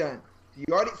to be done. He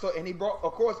brought,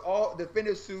 of course, all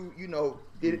defenders who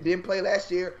didn't play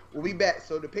last year will be back.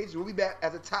 So the Patriots will be back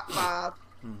as a top 5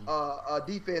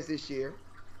 defense this year.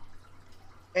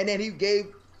 And then he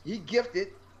gifted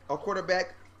a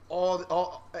quarterback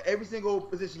every single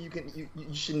position you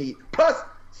should need, plus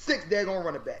 6 daggone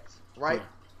running backs, right? Yeah.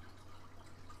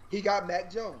 He got Mac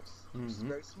Jones, which is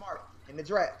very smart in the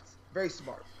draft. Very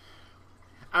smart.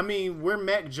 I mean, where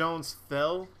Mac Jones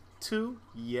fell to,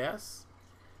 yes.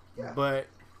 Yeah. But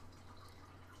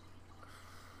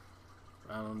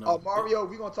I don't know. Oh, Mario,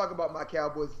 we're gonna talk about my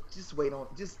Cowboys. Just wait on.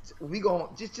 Just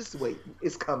wait.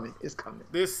 It's coming. It's coming.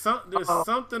 There's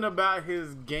something about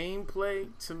his gameplay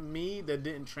to me that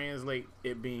didn't translate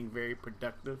it being very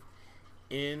productive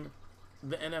in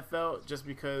the NFL, just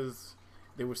because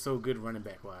they were so good running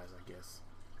back wise, I guess.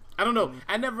 I don't know.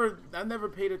 I never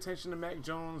paid attention to Mac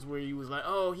Jones where he was like,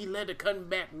 oh, he led the cutting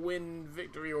back win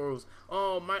victory, or it was,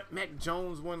 oh, Mac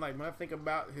Jones won. Like when I think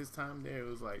about his time there, it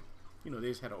was like, they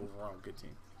just had an overall good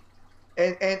team.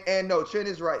 And no, Trent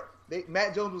is right.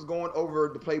 Matt Jones was going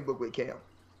over the playbook with Cam.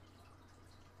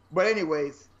 But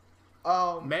anyways,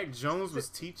 Mac Jones was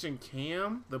teaching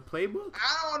Cam the playbook?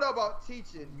 I don't know about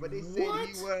teaching, but they said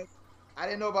he was. I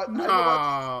didn't know about. No. I didn't know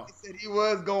about teaching. They said he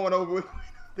was going over with.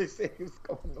 They said he was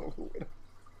going over with him.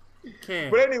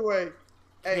 Cam. But anyway,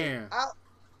 Cam. hey,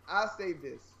 I'll say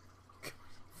this.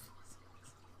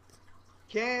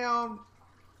 Cam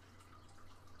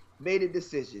made a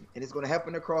decision, and it's going to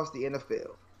happen across the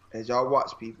NFL. As y'all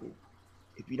watch, people,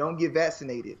 if you don't get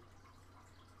vaccinated,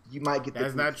 you might get.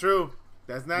 That's not true.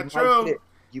 That's not true.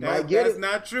 You might get it. That's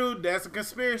not true. That's a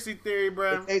conspiracy theory,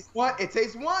 bro. It takes one. It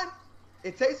takes one.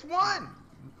 It takes one.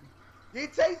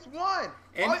 It takes one.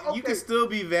 And you can still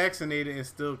be vaccinated and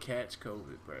still catch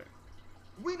COVID, bro.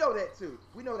 We know that too.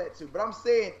 But I'm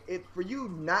saying, for you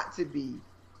not to be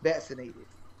vaccinated,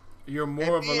 you're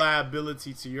more of a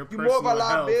liability to your personal health. You're more of a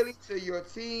health. liability to your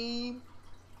team.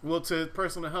 Well, to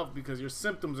personal health, because your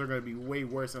symptoms are going to be way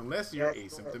worse unless you're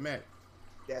asymptomatic. Correct.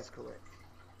 That's correct.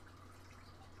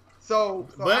 So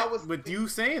but with you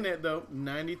saying that though,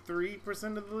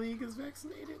 93% of the league is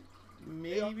vaccinated.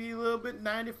 Maybe a little bit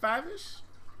 95ish.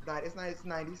 It's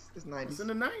 90s. It's 90s. It's in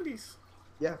the 90s.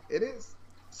 Yeah, it is.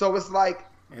 So it's like,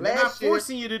 and they're not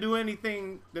forcing you to do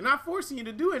anything. They're not forcing you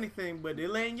to do anything, but they're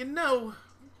letting you know.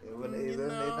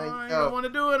 I don't want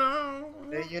to do it.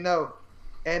 Then you know.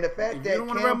 And the fact if that you don't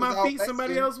want to rub my feet,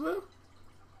 somebody else will.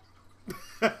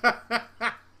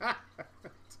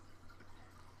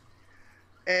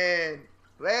 And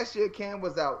last year, Cam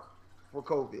was out for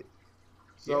COVID.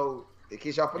 So, in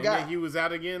case y'all forgot. And then he was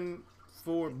out again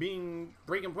for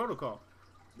breaking protocol.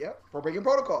 Yep, for breaking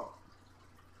protocol.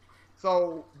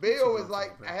 So, Bill was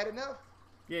like, I had enough.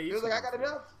 Yeah, he was like, I got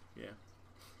enough. Yeah.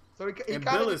 So he And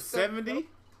kind Bill of is 70.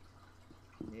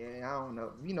 Yeah, I don't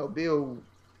know. You know, Bill.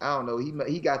 I don't know.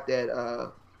 He got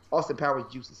that Austin Powers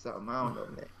juice or something. I don't know,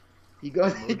 man. He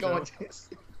going.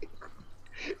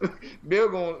 Bill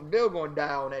going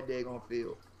die on that daggone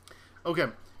field. Okay,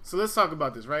 so let's talk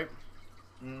about this, right?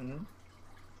 Mm-hmm.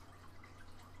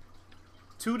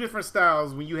 Two different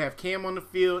styles when you have Cam on the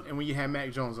field and when you have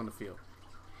Mac Jones on the field.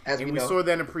 As And we know, saw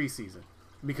that in preseason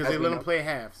because As they we let him know. play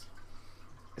halves.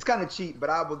 it's kind of cheap, but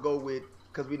I would go with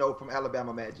because we know from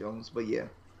Alabama Matt Jones. But yeah,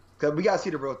 because we gotta see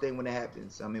the real thing when it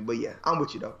happens. I mean, but yeah, I'm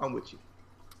with you though. I'm with you.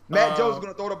 Matt Jones is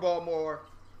gonna throw the ball more.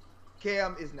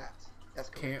 Cam is not. That's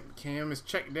correct. Cam is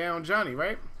checked down Johnny,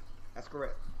 right? That's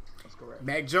correct. That's correct.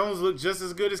 Mac Jones looked just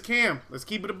as good as Cam. Let's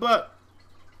keep it a buck.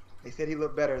 They said he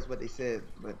looked better, is what they said.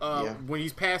 But yeah, When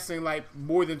he's passing like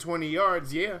more than 20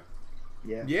 yards, yeah.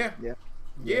 yeah.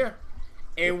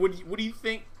 And what do you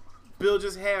think Bill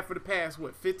just had for the past,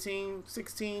 15,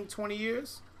 16, 20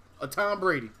 years? A Tom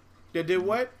Brady that did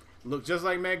what? Looked just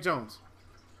like Mac Jones.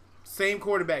 Same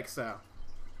quarterback style.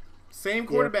 Same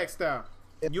quarterback style.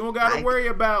 You don't got to worry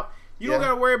about don't got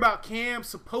to worry about Cam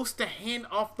supposed to hand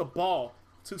off the ball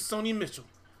to Sonny Mitchell.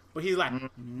 But he's like,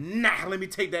 nah, let me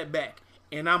take that back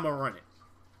and I'm going to run it.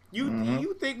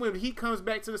 You think when he comes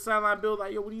back to the sideline, Bill,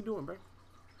 like, yo, what are you doing, bro?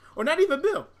 Or not even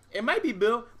Bill. It might be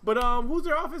Bill, but who's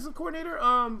their offensive coordinator?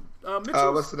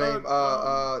 Mitchell. What's the name?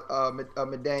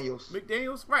 McDaniels.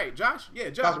 McDaniels, right? Josh. Yeah,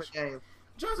 Josh. McDaniels.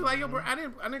 Josh was like, yo, bro, I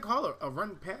didn't call a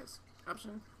run pass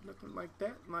option, nothing like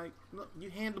that. Like, look, you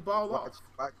hand the ball off.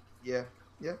 Yeah.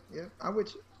 I'm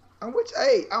with you.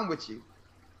 Hey, I'm with you.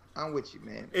 I'm with you,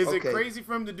 man. Is it crazy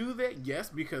for him to do that? Yes,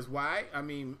 because why? I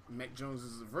mean, Mac Jones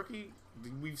is a rookie.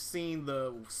 We've seen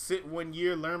the sit 1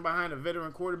 year, learn behind a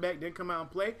veteran quarterback, then come out and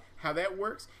play. How that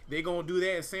works? They gonna do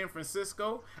that in San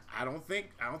Francisco. I don't think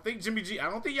Jimmy G. I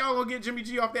don't think y'all gonna get Jimmy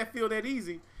G off that field that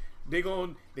easy. They're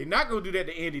not gonna do that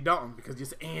to Andy Dalton because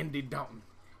it's Andy Dalton,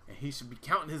 and he should be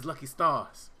counting his lucky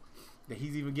stars that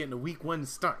he's even getting a week 1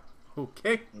 start.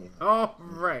 Okay, all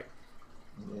right.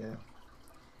 Yeah.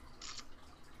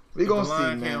 We gonna the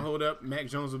line see, can't man. hold up. Mac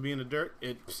Jones will be in the dirt.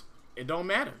 It don't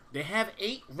matter. They have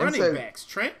 8 running backs,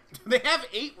 Trent. They have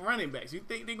 8 running backs. You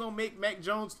think they're going to make Mac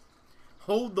Jones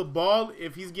hold the ball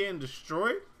if he's getting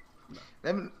destroyed?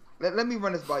 No. Let me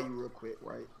run this by you real quick,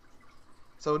 right?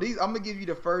 So I'm going to give you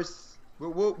the first,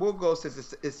 we'll go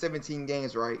since it's 17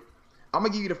 games, right? I'm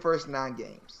going to give you the first 9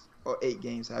 games, or 8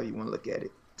 games, however you want to look at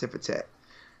it, tit for tat.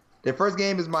 The first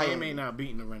game is Miami. Cam ain't not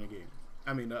beating the Renegade.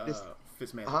 I mean,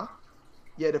 Fitzmagic. Uh-huh.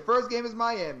 Yeah, the first game is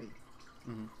Miami.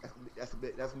 Mm-hmm. That's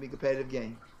gonna be a competitive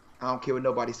game. I don't care what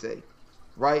nobody say,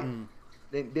 right?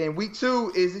 Then week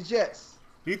 2 is the Jets.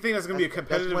 Do you think that's gonna be a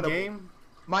competitive game?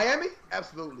 Miami,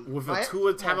 absolutely. With a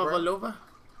Tua Tagovailoa?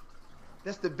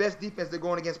 That's the best defense they're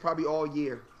going against probably all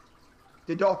year.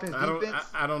 The Dolphins defense.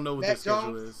 I don't know what their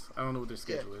schedule is. I don't know what their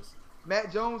schedule is.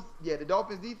 Matt Jones, the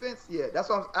Dolphins defense, that's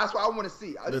what I want to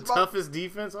see. The toughest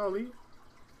defense, Ali?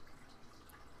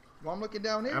 Well, I'm looking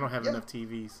down there. I don't have enough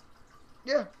TVs.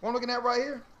 Yeah, what I'm looking at right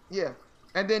here. Yeah.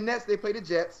 And then next, they play the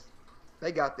Jets.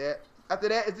 They got that. After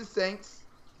that is the Saints.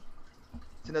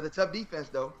 It's another tough defense,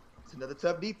 though. It's another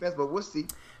tough defense, but we'll see.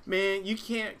 Man,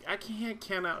 I can't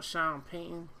count out Sean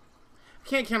Payton. I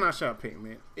can't count out Sean Payton,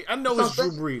 man. I know it's Drew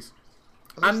Brees.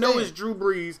 I know it's Drew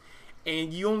Brees,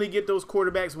 and you only get those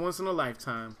quarterbacks once in a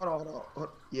lifetime. Hold on.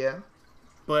 Yeah.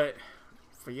 But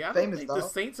for y'all, I think the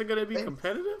Saints are going to be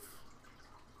competitive?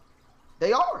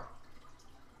 They are.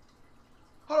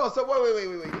 Hold on. So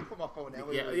wait. Let me put my phone down.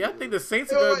 Wait, I think the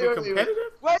Saints are going to be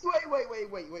competitive.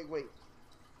 Wait.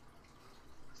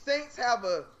 Saints have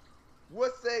a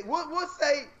we'll say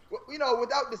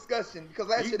without discussion because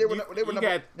last year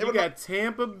they got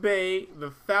Tampa Bay,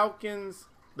 the Falcons,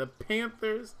 the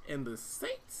Panthers, and the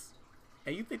Saints.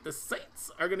 And you think the Saints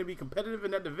are going to be competitive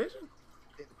in that division?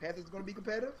 The Panthers going to be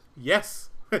competitive? Yes.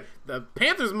 The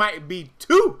Panthers might be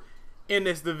 2 in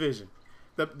this division.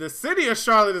 The city of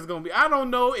Charlotte is going to be, I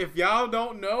don't know if y'all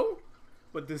don't know,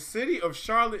 but the city of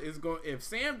Charlotte is going, if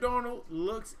Sam Darnold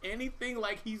looks anything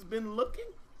like he's been looking,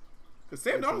 because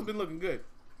Sam Darnold's been looking good.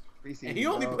 And he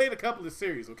only played a couple of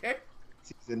series, okay?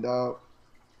 Season, dog.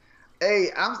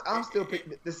 Hey, I'm still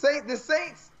picking the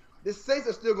Saints. The Saints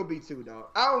are still gonna be 2, dog.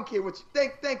 I don't care what you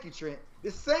think. Thank you, Trent.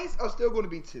 The Saints are still gonna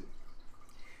be 2.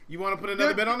 You want to put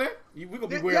another bet on that? We're gonna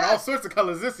be wearing all sorts of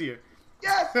colors this year.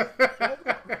 Yes.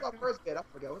 What's our first bet? I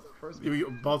forgot. What's our first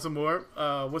bet? Baltimore.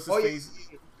 What's his face?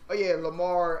 Oh yeah,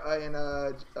 Lamar and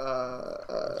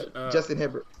Justin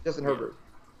Herbert.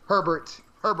 Herbert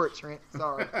Trent.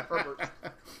 Sorry, Herbert.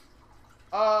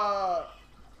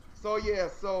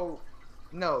 So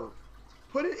no,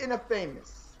 put it in a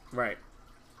famous. Right.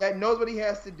 that knows what he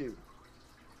has to do.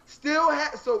 Still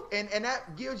has and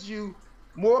that gives you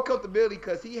more comfortability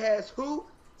because he has who?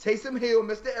 Taysom Hill,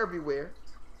 Mr. Everywhere,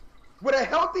 with a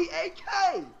healthy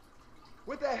AK.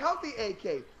 With a healthy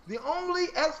AK. The only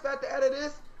X factor out of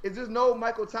this is there's no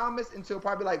Michael Thomas until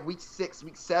probably like week 6,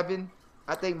 week 7.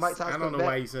 I think Mike Thomas. I don't know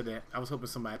why you said that. I was hoping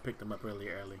somebody picked him up really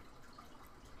early.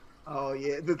 Oh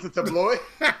yeah, the tabloid.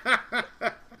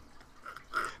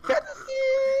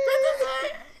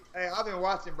 Hey, I've been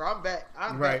watching, bro. I'm back.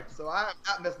 I'm back. So I'm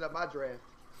not messing up my draft.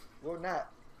 We're not.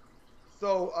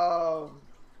 So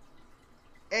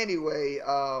anyway,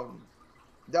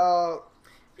 dog.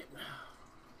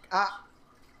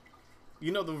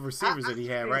 You know the receivers that he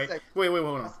had, right? Wait,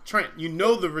 hold on. Trent, you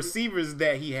know the receivers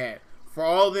that he had for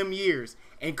all them years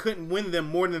and couldn't win them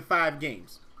more than 5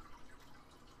 games.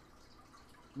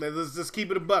 Let's just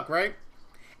keep it a buck, right?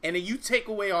 And then you take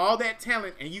away all that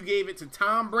talent and you gave it to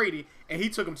Tom Brady and he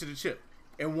took him to the chip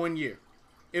in 1 year.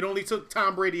 It only took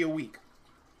Tom Brady a week.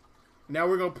 Now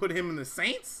we're going to put him in the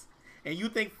Saints? And you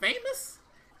think Famous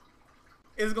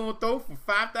is going to throw for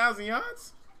 5,000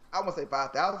 yards? I won't say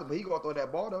 5,000, but he going to throw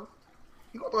that ball, though.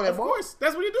 He going to throw that ball. Of course.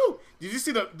 That's what he do. Did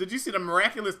you see the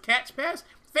miraculous catch pass?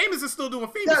 Famous is still doing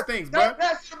famous things, bro.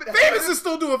 Famous is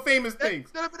still doing famous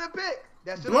things. That should have been a pick.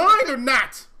 Blind or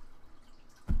not.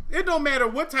 It don't matter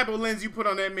what type of lens you put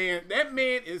on that man. That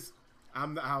man is. You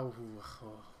almost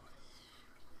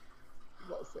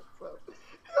said something.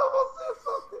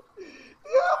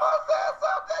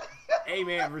 Hey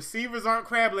man, receivers aren't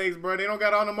crab legs, bro. They don't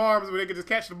got on them arms where they can just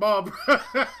catch the ball, bro.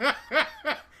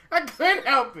 I couldn't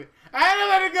help it. I had to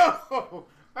let it go.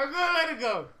 I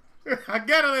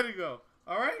gotta let it go.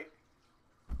 All right.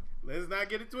 Let's not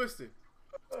get it twisted.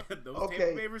 Those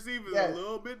Tampa Bay receivers are a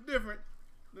little bit different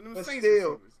than them Saints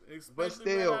receivers.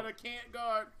 Especially without a can't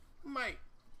guard Mike.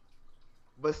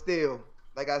 But still,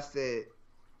 like I said,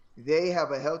 they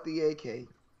have a healthy AK.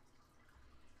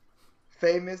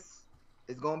 Famous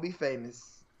is gonna be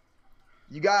famous.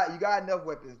 You got enough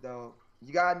weapons, dog.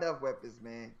 You got enough weapons,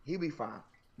 man. He'll be fine.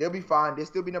 They'll be fine. They'll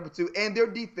still be number 2, and their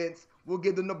defense will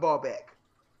give them the ball back.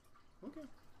 Okay.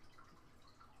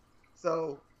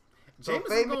 So James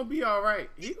is gonna be all right.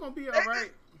 He's gonna be all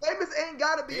right. Famous ain't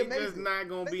gotta be amazing. He's just not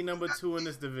gonna be number 2 in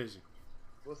this division.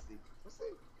 We'll see.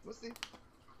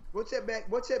 We'll check back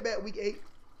week 8.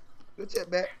 We'll check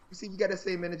back. You see, you got that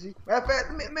same energy. Matter of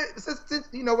fact, since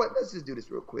you know what, let's just do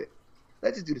this real quick.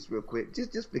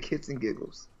 Just for kits and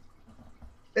giggles.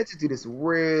 Let's just do this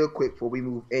real quick before we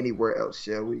move anywhere else,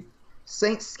 shall we?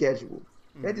 Saints schedule.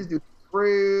 Let's just do this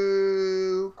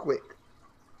real quick.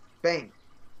 Bang.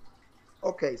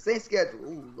 Okay, Saints schedule.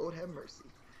 Ooh, Lord have mercy.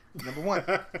 Number 1.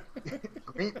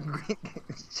 Green.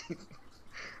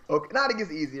 Okay, now it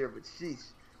gets easier, but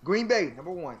sheesh. Green Bay,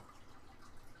 number 1.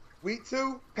 Week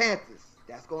 2, Panthers.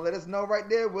 That's gonna let us know right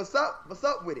there what's up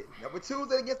with it. Number 2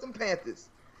 is against them Panthers.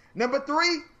 Number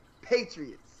 3,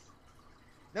 Patriots.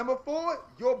 Number 4,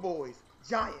 your boys,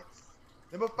 Giants.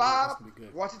 Number 5,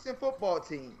 Washington football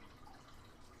team.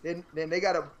 Then they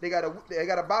got a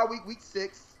bye week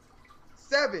 6.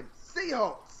 7,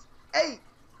 Seahawks. 8,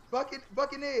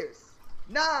 Buccaneers.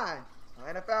 9,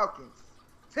 Atlanta Falcons.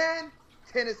 10,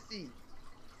 Tennessee.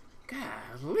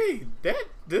 Golly,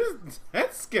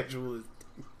 that schedule is.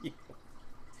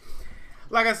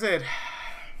 Like I said,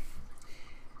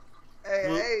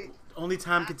 only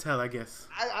time can tell, I guess.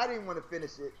 I didn't want to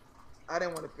finish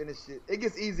it. It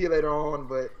gets easier later on,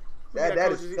 but that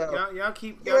is tough. Y'all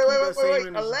keep. Wait.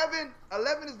 11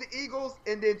 is the Eagles,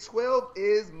 and then 12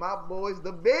 is my boys,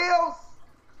 the Bills.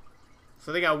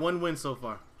 So they got 1 win so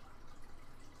far.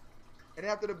 And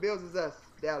after the Bills is us,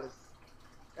 Dallas.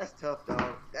 That's tough,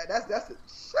 dog. That's a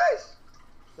sheesh.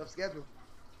 Tough schedule.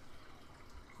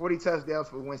 40 touchdowns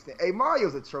for Winston. Hey,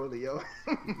 Mario's a troller, yo.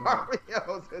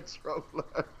 Mario's a troller.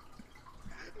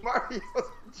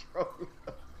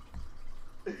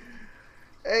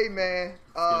 Hey, man.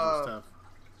 Schedule's tough.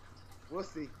 We'll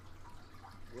see.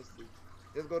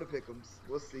 Let's go to Pick'ems.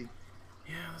 We'll see.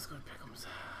 Yeah, let's go to Pick'ems.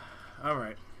 All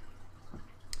right.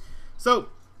 So,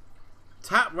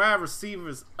 top wide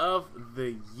receivers of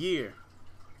the year.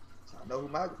 I know who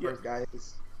my first guy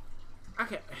is.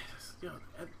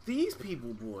 These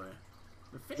people, boy.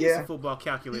 The fantasy football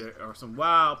calculator are some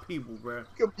wild people, bro.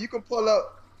 You can pull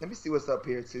up. Let me see what's up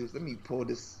here, too. Let me pull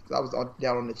this. I was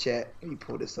down on the chat. Let me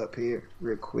pull this up here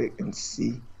real quick and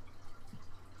see.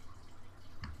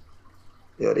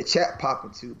 Yo, the chat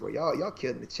popping, too, bro. Y'all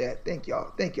killing the chat. Thank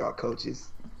y'all, coaches.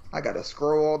 I got to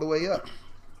scroll all the way up.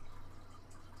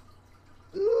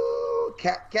 Ooh,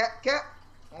 cap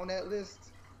on that list.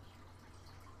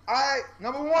 All right,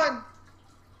 number 1.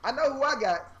 I know who I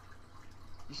got.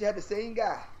 You should have the same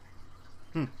guy.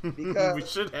 we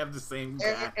Because should have the same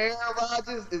guy. Aaron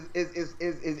Rodgers is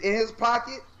in his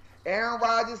pocket. Aaron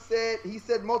Rodgers said year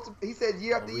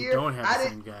after we year. don't have the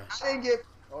same guy. I didn't get.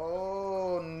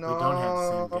 Oh no. We don't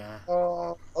have the same guy.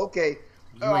 Okay.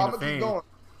 You I'm ain't a gonna keep fan. going.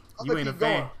 You ain't a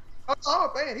fan. I'm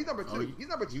a fan. He's number 2. Oh, He's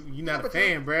number 2. You not a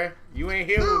fan, bruh. You ain't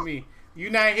here with me. You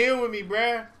not here with me,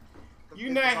 bruh. You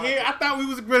not here. I thought we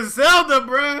was Griselda,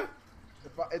 bruh.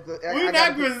 We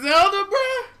not Griselda,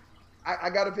 bruh.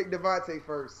 I gotta pick Devontae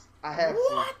first. I have to.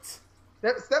 What?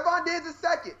 Stephon Diggs is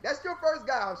second. That's your first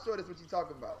guy. I'm sure that's what you're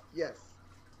talking about. Yes.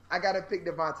 I gotta pick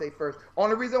Devontae first.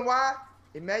 Only reason why,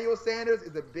 Emmanuel Sanders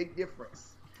is a big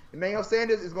difference. Emmanuel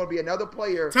Sanders is gonna be another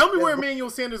player. Tell me where Emmanuel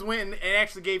Sanders went and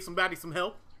actually gave somebody some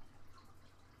help.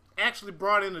 Actually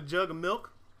brought in a jug of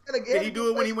milk. Did he do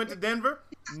it when he went to Denver?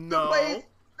 No.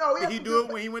 Did he do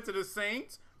it when he went to the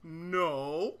Saints?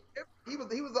 No. He was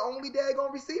the only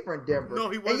daggone receiver in Denver. No,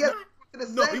 he was not.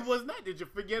 No, he was not. Did you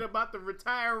forget about the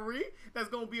retiree that's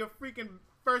going to be a freaking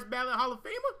first ballot Hall of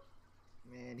Famer?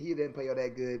 Man, he didn't play all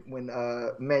that good when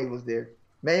May was there.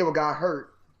 Emmanuel got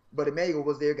hurt, but Emmanuel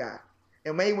was their guy.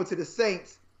 And when he went to the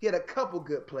Saints, he had a couple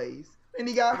good plays, and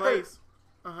he got hurt.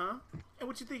 Uh-huh. And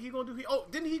what you think he going to do?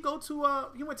 Didn't he go to,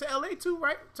 he went to L.A. too,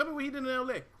 right? Tell me what he did in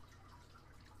L.A.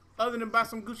 Other than buy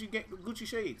some Gucci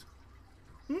shades.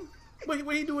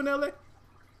 What he do in L.A.?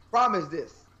 Problem is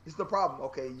this. This is the problem.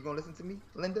 Okay, you gonna listen to me,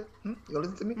 Linda? You gonna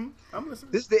listen to me? I'm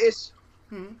listening. This is the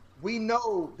issue. We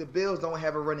know the Bills don't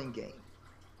have a running game,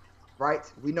 right?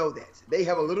 We know that. They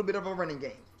have a little bit of a running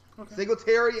game. Okay.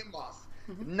 Singletary and Moss.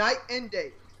 Night and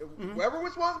day. Whoever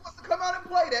which one wants to come out and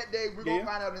play that day, we're gonna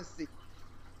find out and see.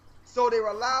 So they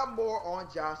rely more on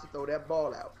Josh to throw that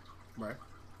ball out. Right.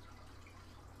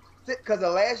 Because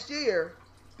of last year,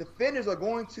 defenders are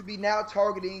going to be now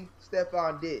targeting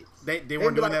Stephon Diggs. They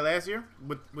weren't doing that last year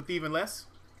with even less?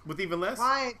 With even less?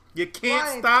 Ryan, you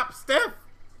can't stop Steph.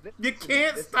 You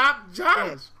can't stop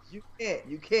Josh. You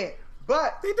can't.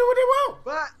 But they do what they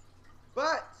want.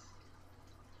 But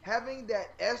having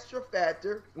that extra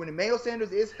factor when Emmanuel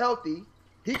Sanders is healthy,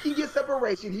 he can get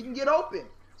separation. He can get open.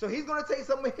 So he's going to take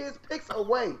some of his picks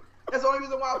away. That's the only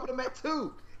reason why I put him at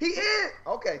 2. He is.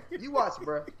 Okay, you watch,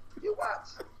 bro. You watch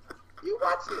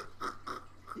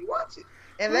it.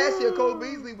 And last year, Cole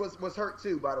Beasley was hurt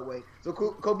too, by the way. So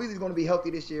Cole Beasley's going to be healthy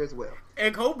this year as well.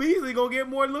 And Cole Beasley going to get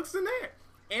more looks than that.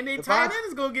 And their tight end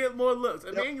is going to get more looks.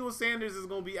 Yep. Emmanuel Sanders is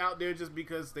going to be out there just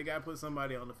because they got to put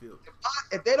somebody on the field.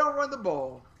 If they don't run the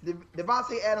ball,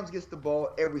 Devontae Adams gets the ball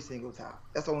every single time.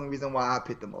 That's the only reason why I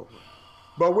picked them over.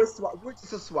 But we're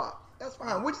just a swap. That's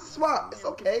fine. We're just a swap. It's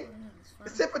okay.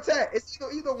 It's tit for tat. It's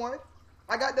either one.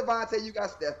 I got Devontae, you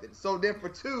got Stephen. So then for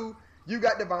 2, you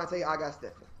got Devontae, I got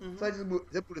Stephen. So let's just move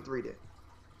to 3 then.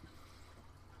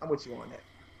 I'm with you on that.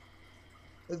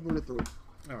 Let's move to 3.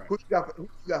 All right. Who you got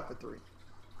for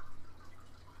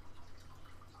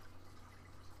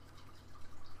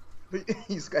 3?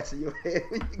 You scratching your head.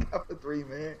 Who you got for 3,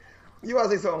 man? You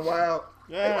want to say something wild?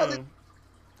 Yeah.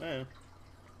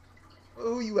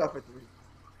 Who you got for 3?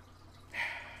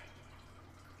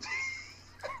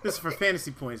 This is for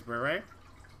fantasy points, bro, right?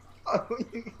 Oh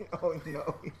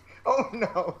no. Oh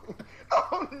no.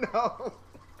 Oh no. Oh no.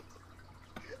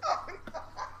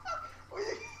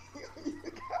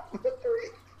 You got for 3.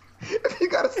 If you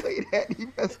gotta say that,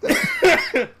 you messed up.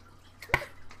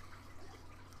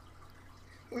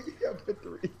 Who you got for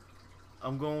 3?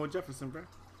 I'm going with Jefferson, bro.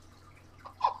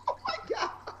 Oh my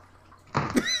God.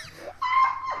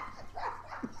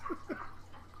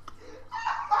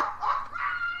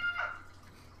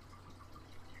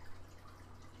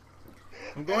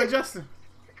 I'm going Justin.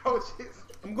 Coaches.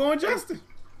 I'm going Justin.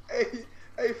 Hey,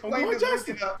 flame this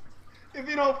Justin up. If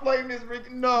you don't flame this Rick,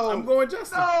 no. I'm going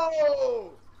Justin.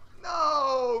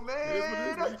 No,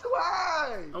 man. That's too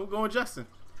high. I'm going Justin.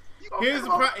 Here's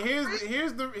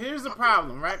the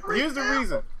problem, right? Here's the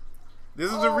reason.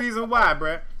 This is the reason why,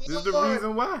 bruh. This is the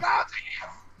reason why.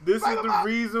 This is the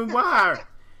reason why.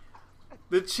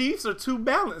 The Chiefs are too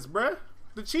balanced, bruh.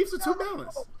 The Chiefs are too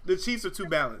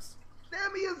balanced.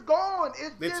 Sammy is gone.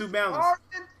 They're too balanced.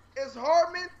 It's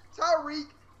Harmon, Tyreek,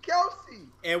 Kelsey.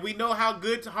 And we know how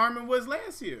good Harmon was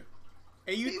last year.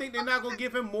 And you think they're not going to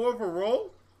give him more of a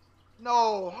role?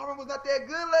 No, Harmon was not that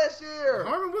good last year.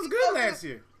 Harmon was good last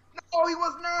year. No, he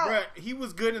was not. Bruh, he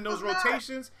was good in those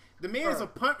rotations. The man is a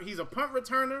punt. He's a punt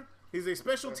returner. He's a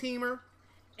special teamer.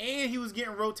 And he was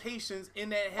getting rotations in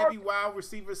that heavy wide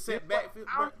receiver set backfield.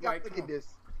 Look at this.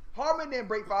 Harmon didn't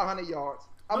break 500 yards.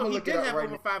 I'm no, gonna he look did it up have right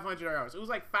over now. 500 yards. It was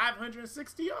like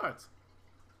 560 yards.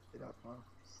 Look it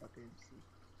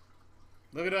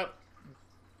up.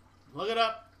 Look it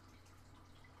up.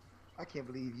 I can't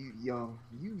believe you young.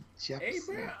 You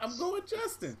Jefferson. Hey, bro, I'm going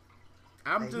Justin.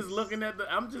 I'm Nice. just looking at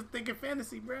I'm just thinking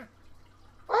fantasy, bro.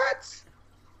 What?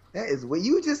 That is what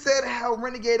you just said. How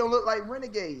Renegade don't look like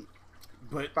Renegade.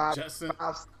 But Five, Justin,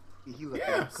 five. He look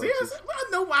yeah, like see, coaches.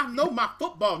 I know my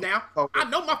football now. Oh, I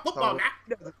know my football now.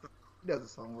 He does a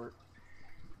song work.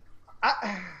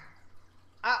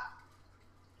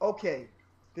 Okay.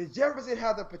 Does Jefferson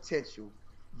have the potential?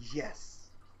 Yes.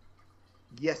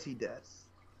 Yes, he does.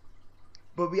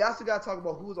 But we also got to talk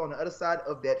about who's on the other side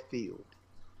of that field.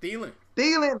 Thielen.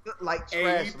 Thielen looked like Hey,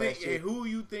 trash you think? last year. Hey, who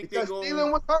you think Because they go?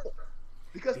 Thielen was hurt.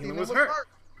 Because Thielen Thielen was was hurt. hurt.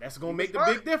 That's gonna He make the was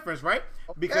big hurt. difference, right?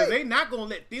 Okay. Because they not gonna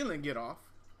let Thielen get off.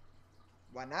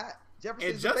 Why not? And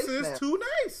Jefferson's Justin the face is now. too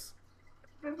nice.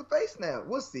 Jefferson's the face now.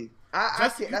 We'll see.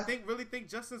 Justin, I can't. you really think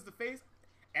Justin's the face?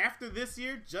 After this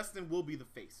year, Justin will be the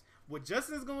face. What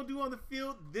Justin's gonna do on the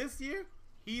field this year,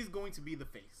 he's going to be the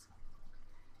face.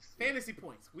 Fantasy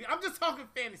points. I'm just talking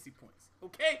fantasy points,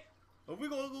 okay? If we're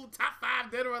gonna go top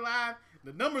 5 dead or alive,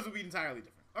 the numbers will be entirely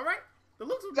different. All right? The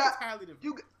looks will be entirely different.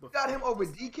 You But got him over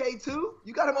DK too?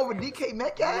 You got him over DK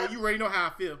Metcalf? Well, you already know how I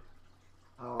feel.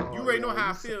 Oh, You already know yo, how I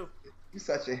you feel. You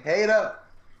such a hater.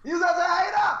 You such a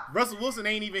hater. Russell Wilson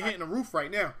ain't even hitting the roof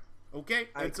right now. Okay?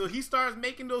 Until he starts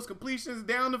making those completions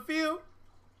down the field,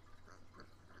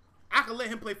 I can let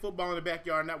him play football in the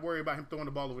backyard and not worry about him throwing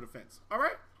the ball over the fence. All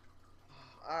right?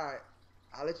 All right.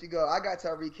 I'll let you go. I got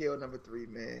Tyreek Hill number 3,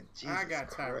 man. Jesus I got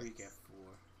Christ. Tyreek at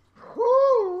 4.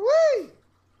 Woo-wee.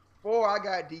 4, I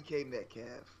got DK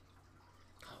Metcalf.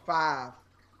 5,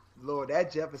 Lord,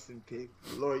 that Jefferson pick.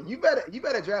 Lord, you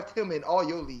better draft him in all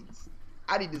your leagues.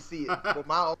 I need to see it with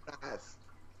my own eyes.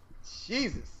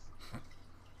 Jesus.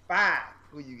 5,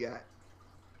 who you got?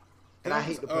 And I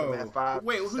hate to put him at 5.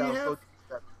 Wait, who you have?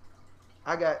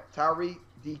 I got Tyreek,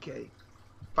 DK.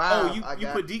 5. Oh, you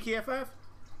put DK at 5?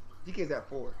 DK's at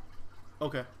 4.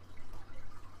 Okay.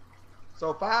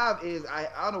 So 5 is I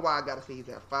don't know why I gotta say he's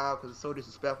at 5 because it's so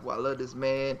disrespectful. I love this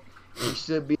man. He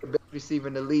should be the best receiver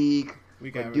in the league.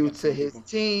 But due to his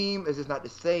team, it's just not the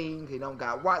same. He don't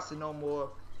got Watson no more.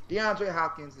 DeAndre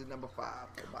Hopkins is number 5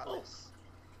 on my list.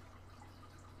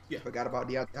 Yeah. Forgot about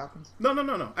DeAndre Hopkins? No.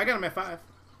 I got him at 5.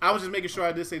 I was just making sure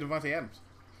I did say Devontae Adams.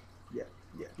 Yeah.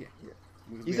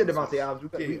 We You said Devontae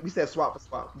honest. Adams. We said swap for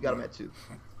swap. You got him at 2.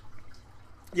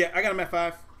 Yeah, I got him at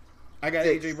 5. I got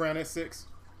 6. AJ Brown at 6.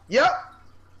 Yep.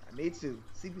 Me too.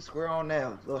 CP square on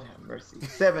now. Lord have mercy.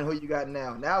 7, who you got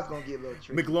now? Now it's going to get a little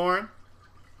tricky. McLaurin.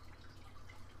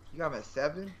 You got him at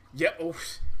 7? Yeah. Oh,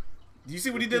 do you see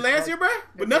what he did last year, bro?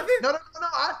 But nothing? No.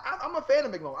 I'm a fan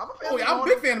of McLaurin. I'm I'm a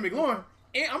big fan of McLaurin.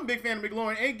 And I'm a big fan of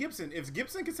McLaurin and Gibson. If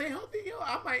Gibson can stay healthy,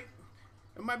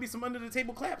 it might be some under the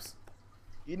table claps.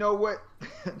 You know what?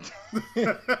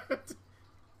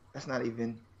 That's not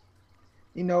even.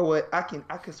 You know what? I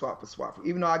can swap for swap.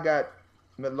 Even though I got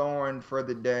McLaurin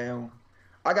further down,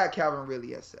 I got Calvin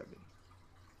Ridley at 7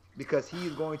 because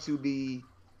he's going to be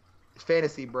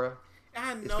fantasy, bro.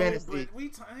 I know, It's fantasy. but we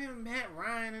talking Matt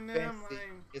Ryan and them.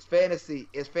 It's fantasy.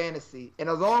 It's fantasy. And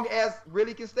as long as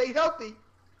Ridley can stay healthy,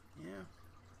 Yeah.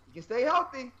 he can stay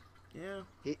healthy. Yeah.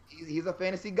 He's a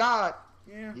fantasy god.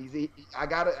 Yeah.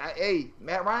 Hey,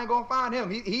 Matt Ryan gonna find him.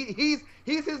 He's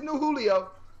his new Julio.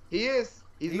 He is.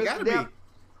 He's He Mr. gotta Down. be.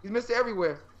 He's Mr.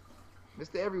 Everywhere.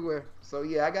 Mr. Everywhere. So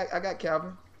yeah, I got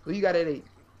Calvin. Who you got at 8?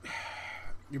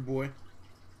 Your boy.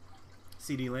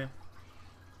 CD Lamb.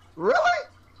 Really?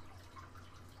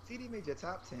 CD made your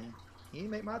top 10. He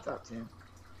didn't make my top 10.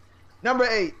 Number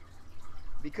 8.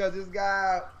 Because this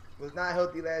guy was not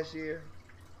healthy last year.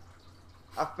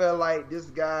 I felt like this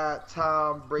guy,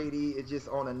 Tom Brady, is just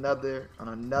on another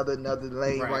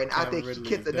lane right now. I think he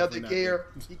kicked another gear.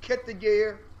 He kicked the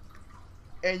gear.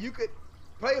 And you could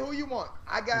play who you want.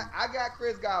 I got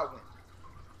Chris Godwin.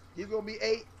 He's gonna be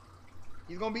 8.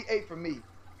 He's gonna be 8 for me.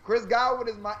 Chris Godwin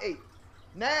is my 8.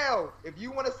 Now, if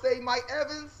you want to say Mike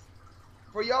Evans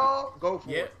for y'all, go for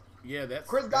it. Yeah,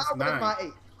 Chris Godwin 9. is my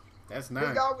 8. That's 9.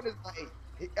 Chris Godwin is my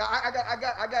 8.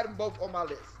 I got them both on my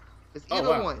list. It's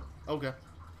either one. Okay.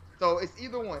 So it's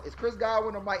either one. It's Chris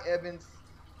Godwin or Mike Evans.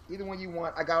 Either one you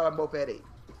want. I got them both at 8.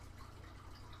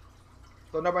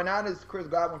 So number 9 is Chris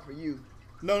Godwin for you.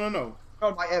 No.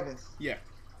 Oh, Mike Evans. Yeah.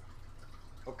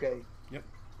 Okay. Yep.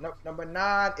 Number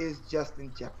 9 is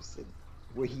Justin Jefferson,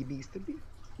 where he needs to be.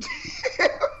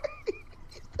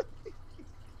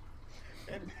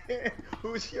 And then,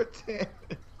 who's your 10?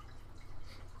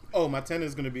 Oh, my 10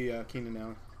 is gonna be Keenan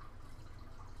Allen.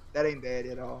 That ain't bad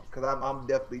at all. Cause I'm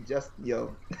definitely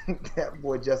that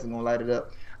boy Justin gonna light it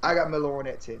up. I got McLaurin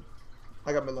at 10.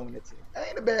 That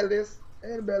ain't a bad list.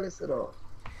 That ain't a bad list at all.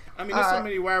 I mean, there's so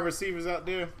many wide receivers out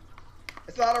there.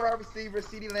 It's a lot of wide receivers.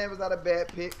 CeeDee Lamb is not a bad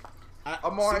pick.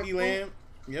 Amari CeeDee Lamb.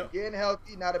 Yep. Getting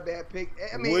healthy, not a bad pick.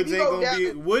 I mean,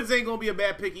 Woods ain't gonna be a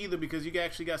bad pick either because you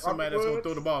actually got somebody that's gonna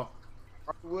throw the ball.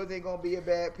 Woods ain't gonna be a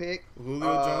bad pick.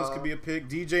 Julio Jones could be a pick.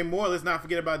 DJ Moore. Let's not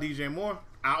forget about DJ Moore.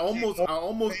 I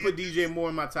almost put DJ Moore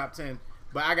in my top 10,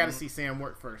 but I gotta see Sam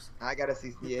work first. I gotta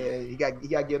see. Yeah, he got to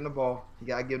give him the ball.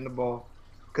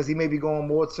 Because he may be going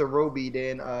more to Roby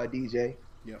than DJ.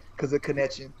 Yeah. Because of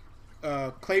connection.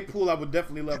 Claypool, I would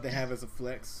definitely love to have as a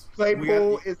flex.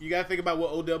 You got to think about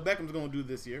what Odell Beckham's going to do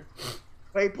this year.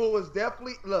 Claypool is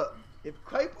definitely if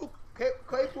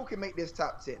Claypool can make this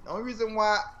top 10. The only reason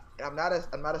why I'm not a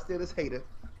Steelers hater.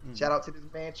 Mm-hmm. Shout out to this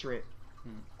man Trent.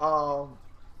 Mm-hmm.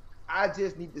 I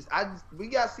just need this. We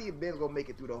got to see if Ben's gonna make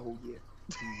it through the whole year.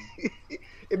 Mm-hmm.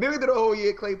 If Ben through the whole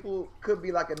year, Claypool could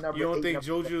be like a number. You don't 8, think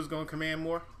Juju is gonna command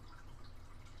more?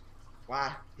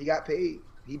 Why? He got paid.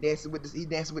 He dancing with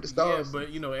the stars. Yeah, but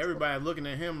everybody looking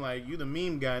at him like you the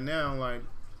meme guy now. Like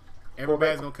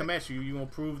everybody's gonna come at you. You gonna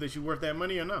prove that you worth that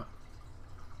money or not?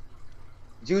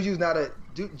 Juju's not a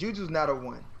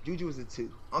one. Juju is a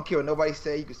 2. I don't care what nobody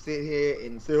say. You can sit here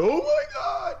and say, "Oh my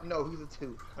God!" No, he's a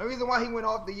 2. The reason why he went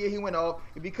off the year he went off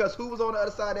is because who was on the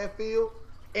other side of that field?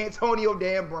 Antonio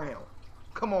Dan Brown.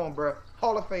 Come on, bro.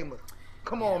 Hall of Famer.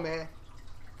 Come on, man.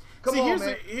 Here's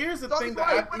the thing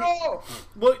that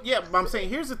I'm saying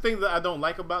here's the thing that I don't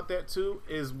like about that too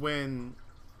is when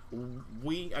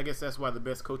I guess that's why the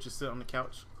best coaches sit on the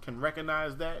couch can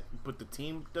recognize that, but the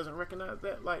team doesn't recognize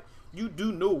that. Like, you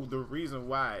do know the reason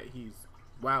why he's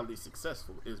wildly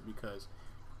successful is because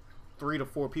 3 to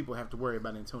 4 people have to worry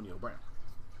about Antonio Brown.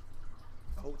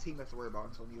 The whole team has to worry about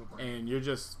Antonio Brown. And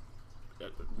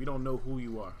we don't know who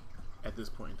you are at this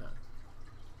point in time.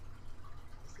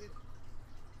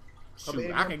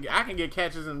 Shoot, I can get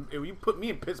catches, and if you put me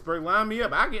in Pittsburgh, line me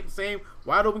up, I get the same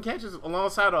wide open catches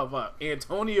alongside of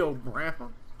Antonio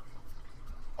Brown.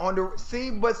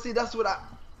 That's what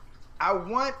I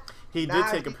want. He did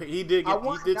take a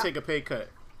pay cut.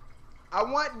 I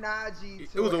want Najee.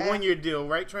 It was a 1-year deal,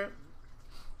 right, Trent?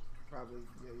 Probably,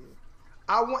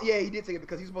 yeah. He did take it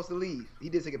because he was supposed to leave. He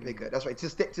did take a pay cut. That's right. To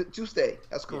stay.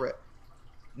 That's correct.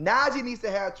 Yeah. Najee needs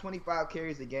to have 25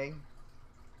 carries a game.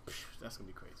 That's gonna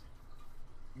be crazy.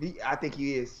 I think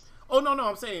he is. Oh no,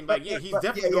 I'm saying he's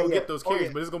definitely gonna get those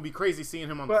carries, but it's gonna be crazy seeing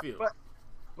him on the field.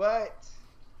 But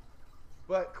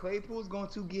Claypool's going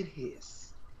to get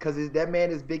his because that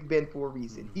man is Big Ben for a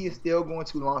reason. Mm-hmm. He is still going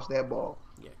to launch that ball.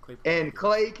 Yeah, Claypool.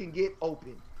 Clay can get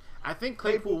open. I think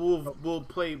Claypool will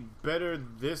play better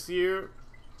this year,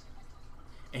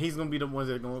 and he's gonna be the ones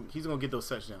he's gonna get those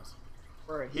touchdowns.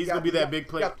 Right. He's gonna be that big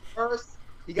play.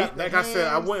 I said,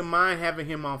 I wouldn't mind having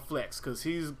him on flex because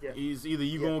he's either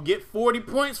you're gonna get 40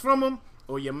 points from him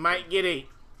or you might get 8.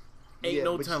 Ain't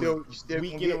no telling. Still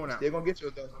gonna get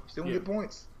you though. Still gonna get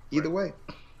points either way.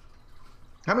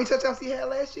 How many touchdowns he had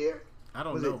last year? I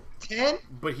don't know. 10?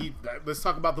 But let's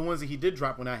talk about the ones that he did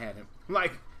drop when I had him.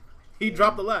 Like he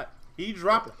dropped a lot. He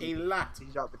dropped a lot.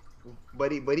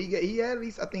 But he had at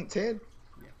least I think 10.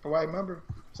 Yeah. If I remember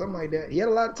something like that. He had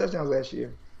a lot of touchdowns last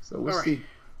year. So we'll see.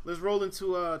 Let's roll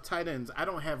into tight ends. I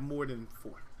don't have more than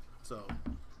 4, so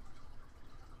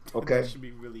that should be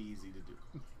really easy to do.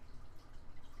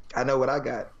 I know what I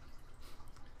got.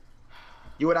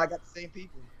 You and I got the same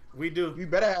people. We do. You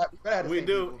better have the we same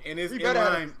do, people. And it's in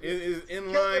line. It is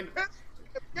in line. If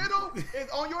Kittle is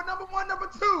on your number 1,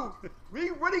 number 2, we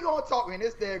really gonna talk in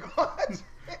this day.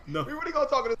 No, we really gonna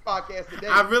talk in this podcast today.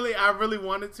 I really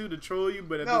wanted to troll you,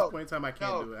 but at this point in time, I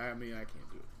can't do it. I mean, I can't do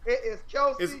it. It is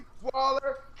Kelsey,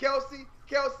 Waller, Kelsey,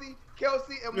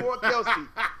 and more Kelsey.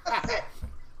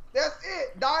 That's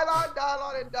it. Dylon,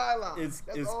 and Dylon. It's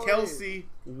Kelsey,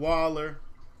 Waller,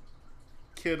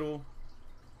 Kittle,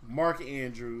 Mark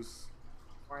Andrews.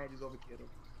 Mark Andrews over Kittle.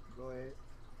 Go ahead.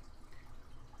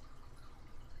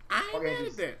 I ain't mad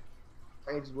at that.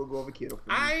 Mark Andrews will go over Kittle.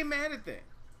 I ain't mad at that.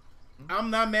 I'm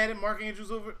not mad at Mark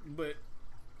Andrews but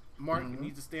Mark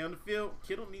needs to stay on the field.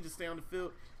 Kittle needs to stay on the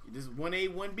field. This is 1A,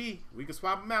 1B. We can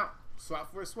swap them out.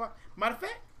 Swap for a swap. Matter of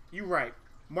fact, you're right.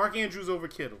 Mark Andrews over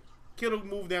Kittle. Kittle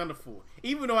moved down to 4.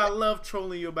 Even though I love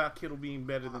trolling you about Kittle being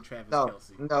better than Travis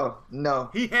Kelce. No.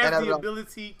 He has the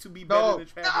ability to be better than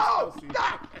Travis Kelce. Stop saying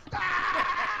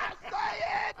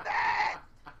that.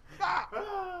 Stop.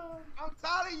 I'm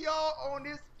telling y'all on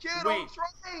this Kittle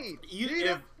train.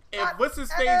 If what's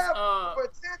his face?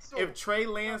 If Trey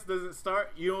Lance doesn't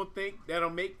start, you don't think that'll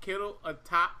make Kittle a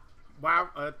tight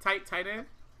end?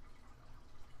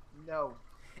 No.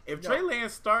 If Trey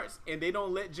Lance starts and they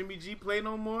don't let Jimmy G play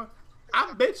no more,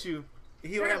 I bet you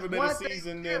he'll have a better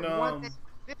season than One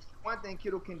thing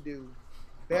Kittle can do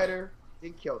better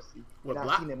in Kelsey, What, and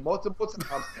block? I've seen it multiple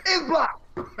times, is block.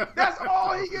 That's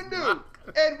all he can do. Block.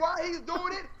 And while he's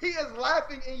doing it, he is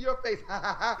laughing in your face.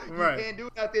 You Right. can't do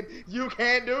nothing. You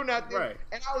can't do nothing. Right.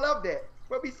 And I love that.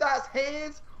 But besides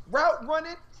hands, route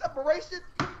running, separation,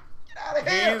 get out of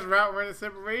here. Hands, route running,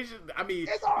 separation. I mean,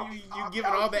 It's all- you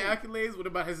giving all the Kelsey. accolades. What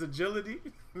about his agility?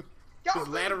 His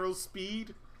Kelsey. lateral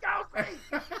speed? Kelsey.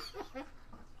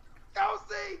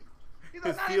 Kelsey. He's a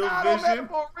His 99 field on that vision?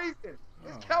 for a reason.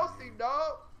 It's Oh, Kelsey, man.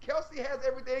 dog. Kelsey has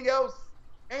everything else.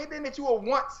 Anything that you will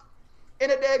want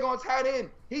in a daggone tight end.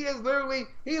 He is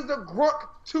the Gronk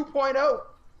 2.0.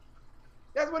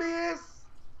 That's what he is.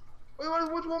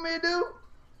 What you want me to do?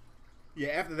 Yeah,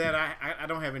 after that, I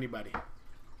don't have anybody.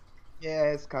 Yeah,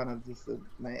 it's kind of just a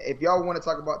man. If y'all want to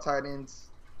talk about tight ends,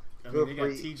 I mean, feel they got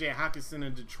free. T.J. Hawkinson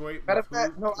in Detroit. Matter of Who-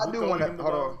 fact, no, I who do throwing want to. him the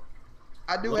Hold ball? on.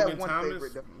 I do Logan have one Thomas,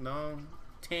 favorite though. no.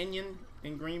 Tanyan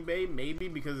in Green Bay, maybe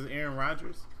because of Aaron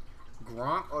Rodgers.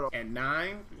 Gronk Hold on. at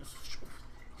 9.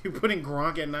 You putting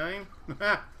Gronk at 9?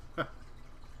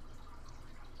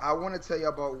 I want to tell you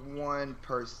about one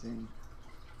person.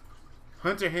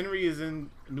 Hunter Henry is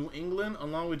in New England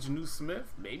along with Janu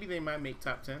Smith. Maybe they might make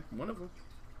top 10. One of them.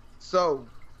 So,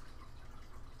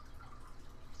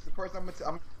 it's the person I'm gonna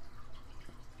tell.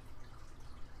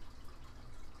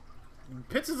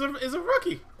 Pitts is a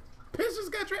rookie. Pitts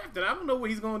just got drafted. I don't know what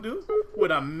he's going to do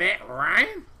with a Matt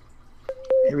Ryan.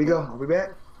 Here we go. Are we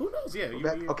back? Who knows? Yeah. We're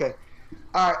back? Okay.